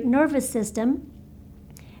enteric nervous system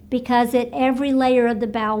because at every layer of the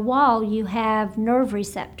bowel wall you have nerve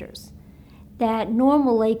receptors that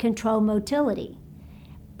normally control motility.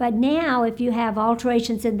 But now if you have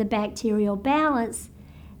alterations in the bacterial balance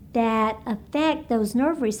that affect those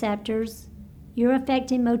nerve receptors, you're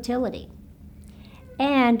affecting motility.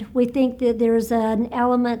 And we think that there's an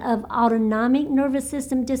element of autonomic nervous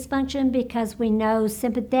system dysfunction because we know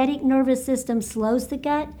sympathetic nervous system slows the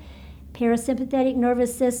gut, parasympathetic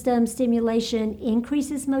nervous system stimulation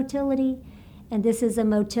increases motility, and this is a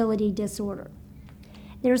motility disorder.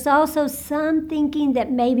 There's also some thinking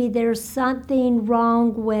that maybe there's something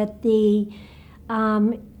wrong with the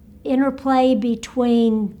interplay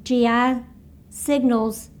between GI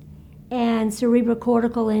signals and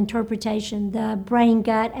cerebrocortical interpretation, the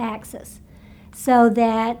brain-gut axis, so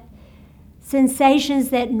that sensations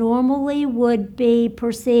that normally would be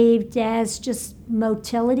perceived as just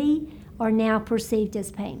motility are now perceived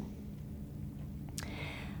as pain.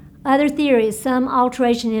 Other theories, some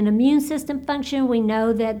alteration in immune system function. We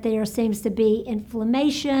know that there seems to be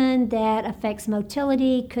inflammation that affects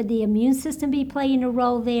motility. Could the immune system be playing a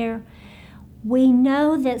role there? We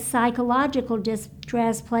know that psychological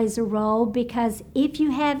distress plays a role because if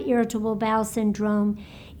you have irritable bowel syndrome,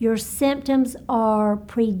 your symptoms are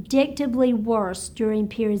predictably worse during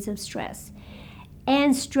periods of stress.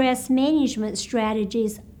 And stress management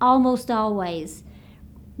strategies almost always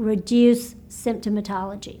reduce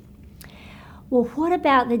symptomatology. Well, what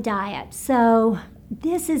about the diet? So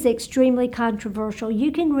this is extremely controversial.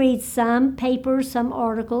 You can read some papers, some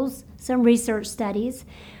articles, some research studies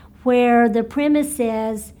where the premise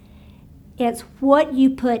is it's what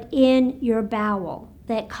you put in your bowel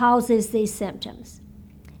that causes these symptoms.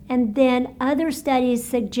 And then other studies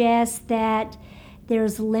suggest that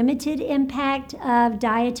there's limited impact of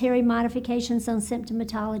dietary modifications on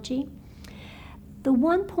symptomatology. The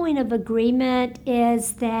one point of agreement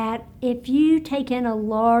is that if you take in a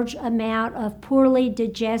large amount of poorly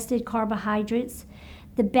digested carbohydrates,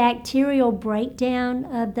 the bacterial breakdown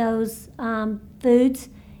of those foods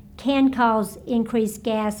can cause increased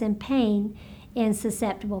gas and pain in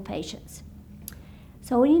susceptible patients.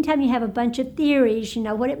 So anytime you have a bunch of theories, you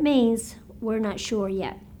know what it means, we're not sure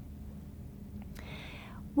yet.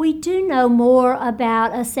 We do know more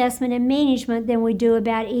about assessment and management than we do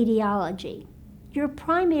about etiology. Your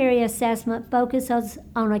primary assessment focuses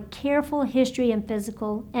on a careful history and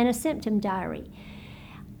physical and a symptom diary.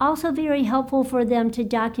 Also very helpful for them to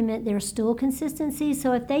document their stool consistency.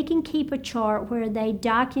 So if they can keep a chart where they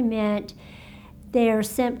document their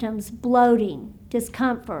symptoms, bloating,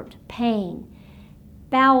 discomfort, pain,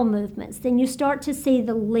 bowel movements, then you start to see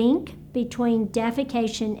the link between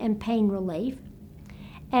defecation and pain relief.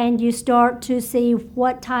 And you start to see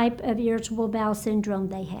what type of irritable bowel syndrome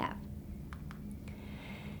they have.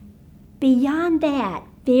 Beyond that,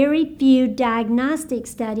 very few diagnostic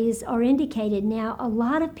studies are indicated. Now, a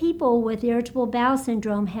lot of people with irritable bowel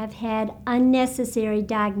syndrome have had unnecessary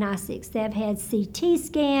diagnostics. They've had CT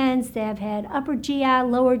scans, they've had upper GI,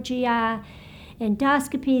 lower GI,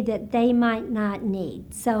 endoscopy that they might not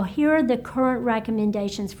need. So here are the current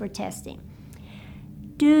recommendations for testing.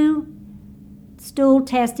 Do stool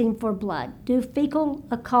testing for blood. Do fecal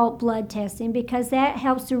occult blood testing because that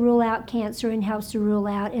helps to rule out cancer and helps to rule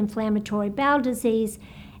out inflammatory bowel disease.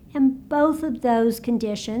 And both of those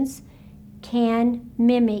conditions can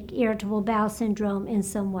mimic irritable bowel syndrome in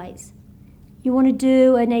some ways. You want to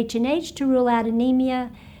do an H&H to rule out anemia.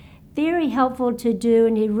 Very helpful to do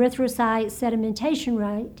an erythrocyte sedimentation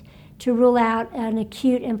rate to rule out an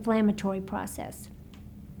acute inflammatory process.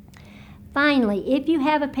 Finally, if you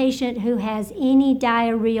have a patient who has any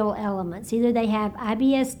diarrheal elements, either they have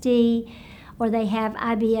IBS-D or they have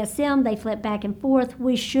IBS-M, they flip back and forth,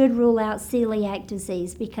 we should rule out celiac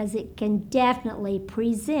disease because it can definitely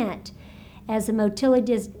present as a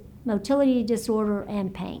motility disorder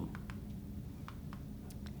and pain.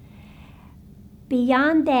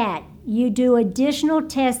 Beyond that, you do additional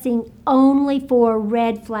testing only for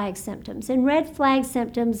red flag symptoms. And red flag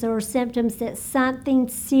symptoms are symptoms that something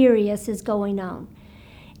serious is going on.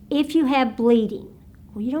 If you have bleeding,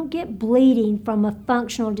 well, you don't get bleeding from a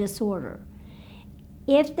functional disorder.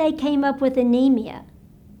 If they came up with anemia,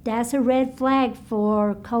 that's a red flag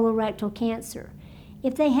for colorectal cancer.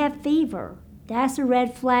 If they have fever, that's a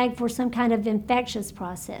red flag for some kind of infectious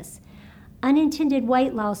process. Unintended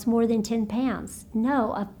weight loss more than 10 pounds.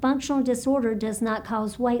 No, a functional disorder does not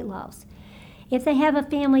cause weight loss. If they have a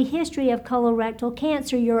family history of colorectal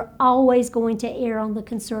cancer, you're always going to err on the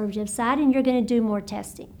conservative side and you're going to do more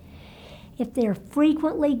testing. If they're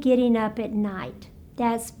frequently getting up at night,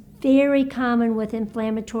 that's very common with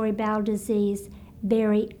inflammatory bowel disease,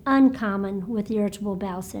 very uncommon with irritable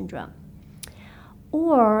bowel syndrome.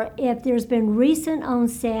 Or if there's been recent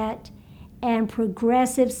onset and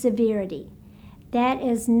progressive severity, that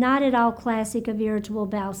is not at all classic of irritable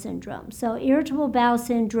bowel syndrome. So irritable bowel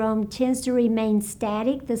syndrome tends to remain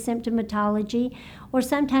static, the symptomatology, or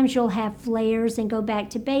sometimes you'll have flares and go back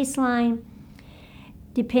to baseline,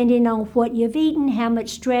 depending on what you've eaten, how much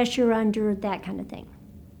stress you're under, that kind of thing.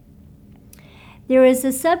 There is a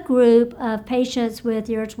subgroup of patients with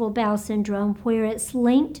irritable bowel syndrome where it's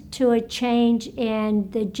linked to a change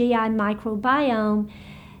in the GI microbiome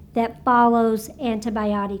that follows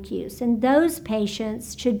antibiotic use. And those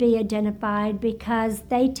patients should be identified because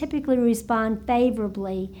they typically respond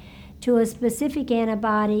favorably to a specific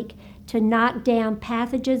antibiotic to knock down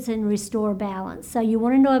pathogens and restore balance. So you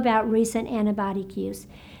want to know about recent antibiotic use.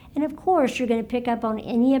 And of course, you're going to pick up on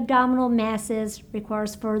any abdominal masses,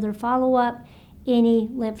 requires further follow-up, any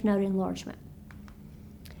lymph node enlargement.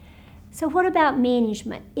 So what about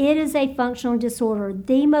management? It is a functional disorder.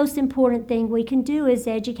 The most important thing we can do is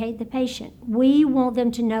educate the patient. We want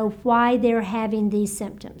them to know why they're having these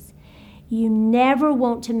symptoms. You never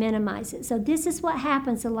want to minimize it. So this is what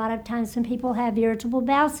happens a lot of times when people have irritable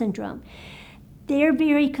bowel syndrome. They're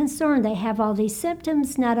very concerned. They have all these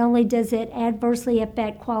symptoms. Not only does it adversely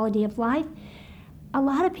affect quality of life, a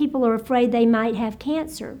lot of people are afraid they might have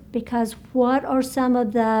cancer because what are some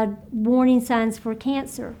of the warning signs for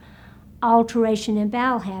cancer? Alteration in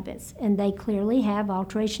bowel habits, and they clearly have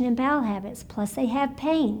alteration in bowel habits. Plus they have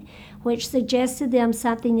pain, which suggests to them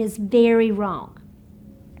something is very wrong.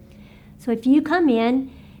 So if you come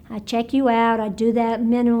in, I check you out, I do that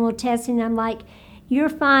minimal testing, I'm like, you're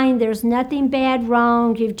fine, there's nothing bad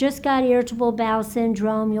wrong, you've just got irritable bowel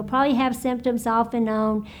syndrome, you'll probably have symptoms off and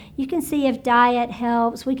on, you can see if diet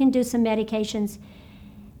helps, we can do some medications.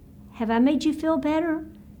 Have I made you feel better?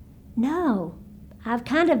 No. I've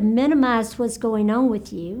kind of minimized what's going on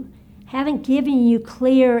with you, haven't given you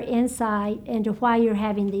clear insight into why you're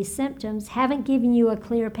having these symptoms, haven't given you a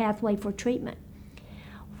clear pathway for treatment.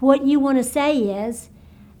 What you want to say is,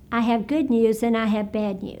 I have good news and I have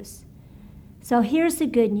bad news. So here's the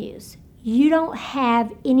good news. You don't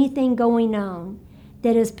have anything going on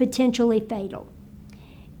that is potentially fatal.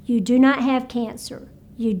 You do not have cancer.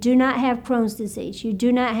 You do not have Crohn's disease. You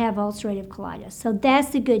do not have ulcerative colitis. So that's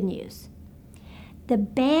the good news. The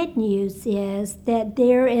bad news is that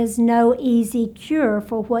there is no easy cure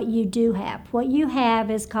for what you do have. What you have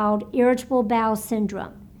is called irritable bowel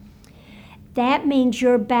syndrome. That means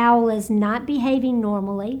your bowel is not behaving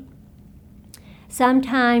normally.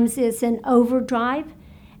 Sometimes it's in overdrive,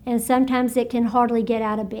 and sometimes it can hardly get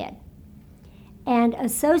out of bed. And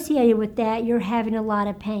associated with that, you're having a lot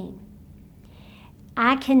of pain.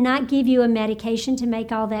 I cannot give you a medication to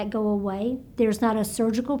make all that go away. There's not a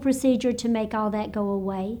surgical procedure to make all that go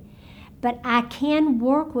away. But I can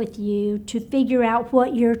work with you to figure out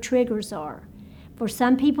what your triggers are. For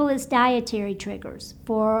some people, it's dietary triggers.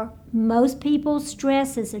 For most people,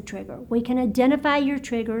 stress is a trigger. We can identify your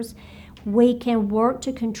triggers. We can work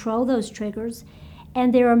to control those triggers.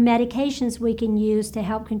 And there are medications we can use to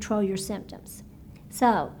help control your symptoms.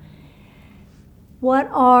 So, what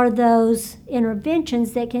are those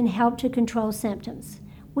interventions that can help to control symptoms?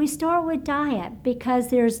 We start with diet because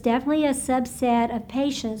there's definitely a subset of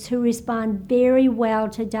patients who respond very well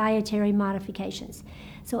to dietary modifications.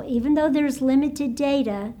 So even though there's limited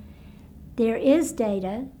data, there is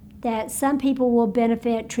data that some people will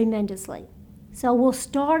benefit tremendously. So we'll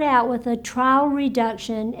start out with a trial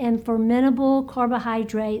reduction in fermentable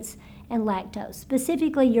carbohydrates and lactose,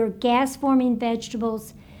 specifically your gas-forming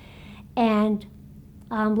vegetables and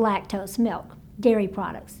lactose, milk, dairy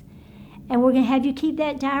products. And we're going to have you keep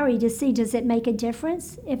that diary to see, does it make a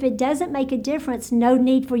difference? If it doesn't make a difference, no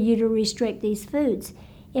need for you to restrict these foods.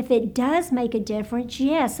 If it does make a difference,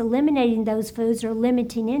 yes, eliminating those foods or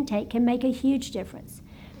limiting intake can make a huge difference.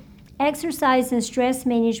 Exercise and stress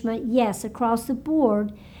management, yes, across the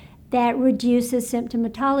board, that reduces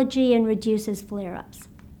symptomatology and reduces flare-ups.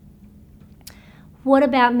 What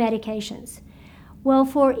about medications? Well,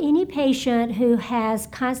 for any patient who has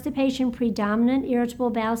constipation predominant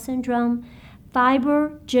irritable bowel syndrome,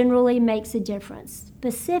 Fiber generally makes a difference,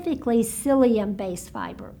 specifically psyllium-based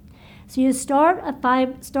fiber. So you start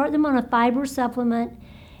them on a fiber supplement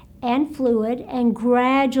and fluid and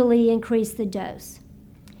gradually increase the dose.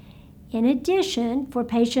 In addition, for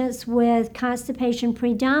patients with constipation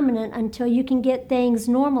predominant, until you can get things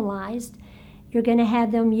normalized, you're going to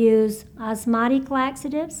have them use osmotic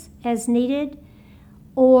laxatives as needed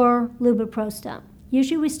or lubiprostone.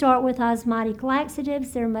 Usually we start with osmotic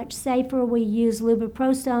laxatives. They're much safer. We use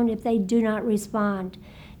lubiprostone if they do not respond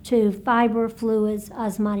to fiber, fluids,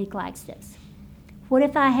 osmotic laxatives. What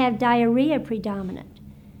if I have diarrhea predominant?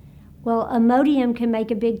 Well, Imodium can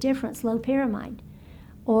make a big difference, loperamide,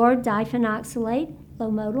 or diphenoxylate,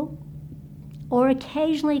 Lomodal, or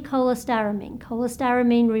occasionally cholestyramine.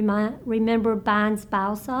 Cholestyramine, remember, binds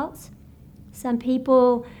bile salts. Some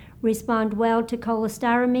people respond well to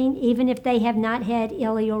cholestyramine even if they have not had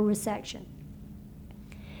ileal resection.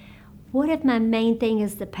 What if my main thing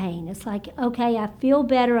is the pain? It's like, okay, I feel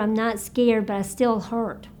better, I'm not scared, but I still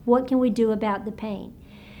hurt. What can we do about the pain?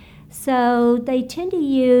 So they tend to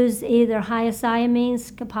use either hyoscyamine,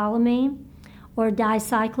 scopolamine, or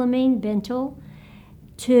dicyclamine, Bentyl,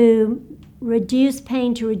 to reduce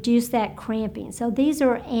pain, to reduce that cramping. So these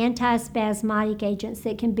are antispasmodic agents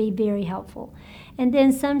that can be very helpful. And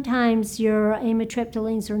then sometimes your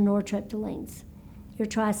amitriptylines or nortriptylines, your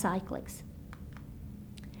tricyclics.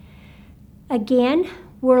 Again,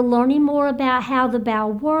 we're learning more about how the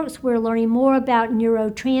bowel works. We're learning more about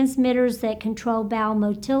neurotransmitters that control bowel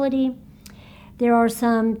motility. There are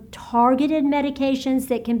some targeted medications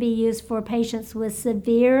that can be used for patients with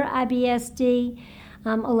severe IBS-D.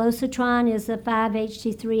 Elocitron is a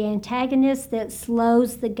 5-HT3 antagonist that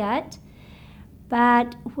slows the gut,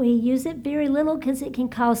 but we use it very little because it can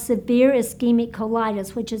cause severe ischemic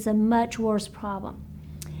colitis, which is a much worse problem.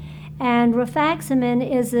 And rifaximin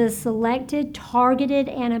is a selected, targeted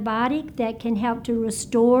antibiotic that can help to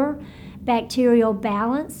restore bacterial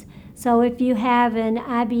balance. So if you have an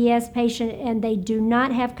IBS patient and they do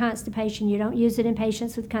not have constipation, you don't use it in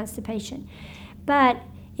patients with constipation. But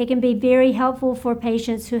it can be very helpful for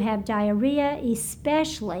patients who have diarrhea,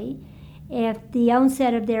 especially if the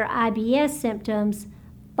onset of their IBS symptoms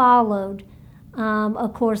followed a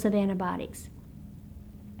course of antibiotics.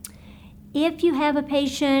 If you have a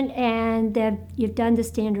patient and you've done the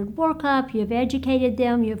standard workup, you've educated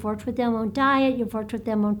them, you've worked with them on diet, you've worked with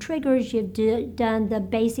them on triggers, you've done the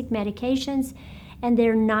basic medications, and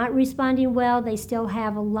they're not responding well, they still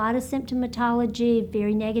have a lot of symptomatology,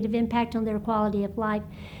 very negative impact on their quality of life,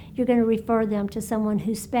 you're going to refer them to someone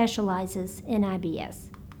who specializes in IBS.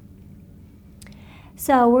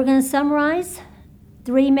 So we're going to summarize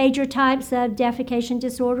 3 major types of defecation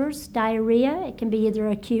disorders. Diarrhea, it can be either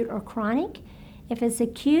acute or chronic. If it's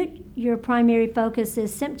acute, your primary focus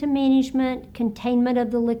is symptom management, containment of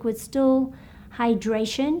the liquid stool,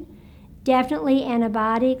 hydration, definitely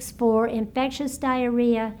antibiotics for infectious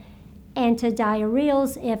diarrhea,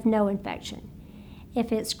 antidiarrheals if no infection.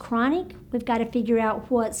 If it's chronic, we've got to figure out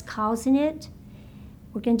what's causing it.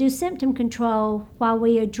 We're going to do symptom control while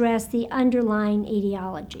we address the underlying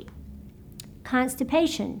etiology.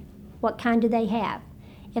 Constipation, what kind do they have?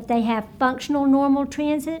 If they have functional normal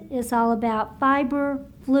transit, it's all about fiber,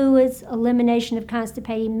 fluids, elimination of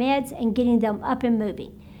constipating meds, and getting them up and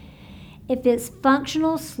moving. If it's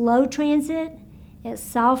functional slow transit, it's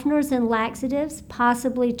softeners and laxatives,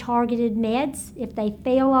 possibly targeted meds. If they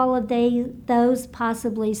fail all of those,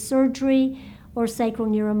 possibly surgery or sacral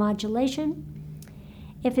neuromodulation.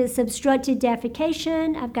 If it's obstructed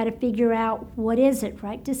defecation, I've got to figure out what is it,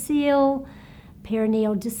 rectocele,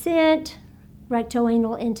 perineal descent,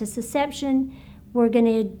 rectoanal intussusception. We're going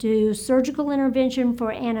to do surgical intervention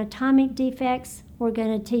for anatomic defects. We're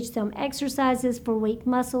going to teach them exercises for weak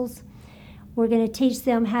muscles. We're going to teach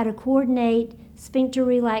them how to coordinate sphincter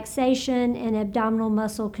relaxation and abdominal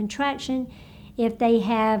muscle contraction if they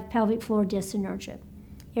have pelvic floor dyssynergia.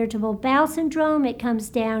 Irritable bowel syndrome, it comes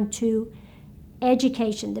down to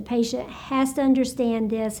education. The patient has to understand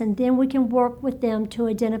this, and then we can work with them to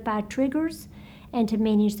identify triggers and to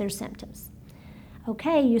manage their symptoms.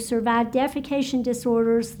 Okay, you survived defecation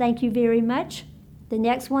disorders. Thank you very much. The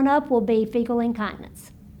next one up will be fecal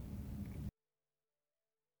incontinence.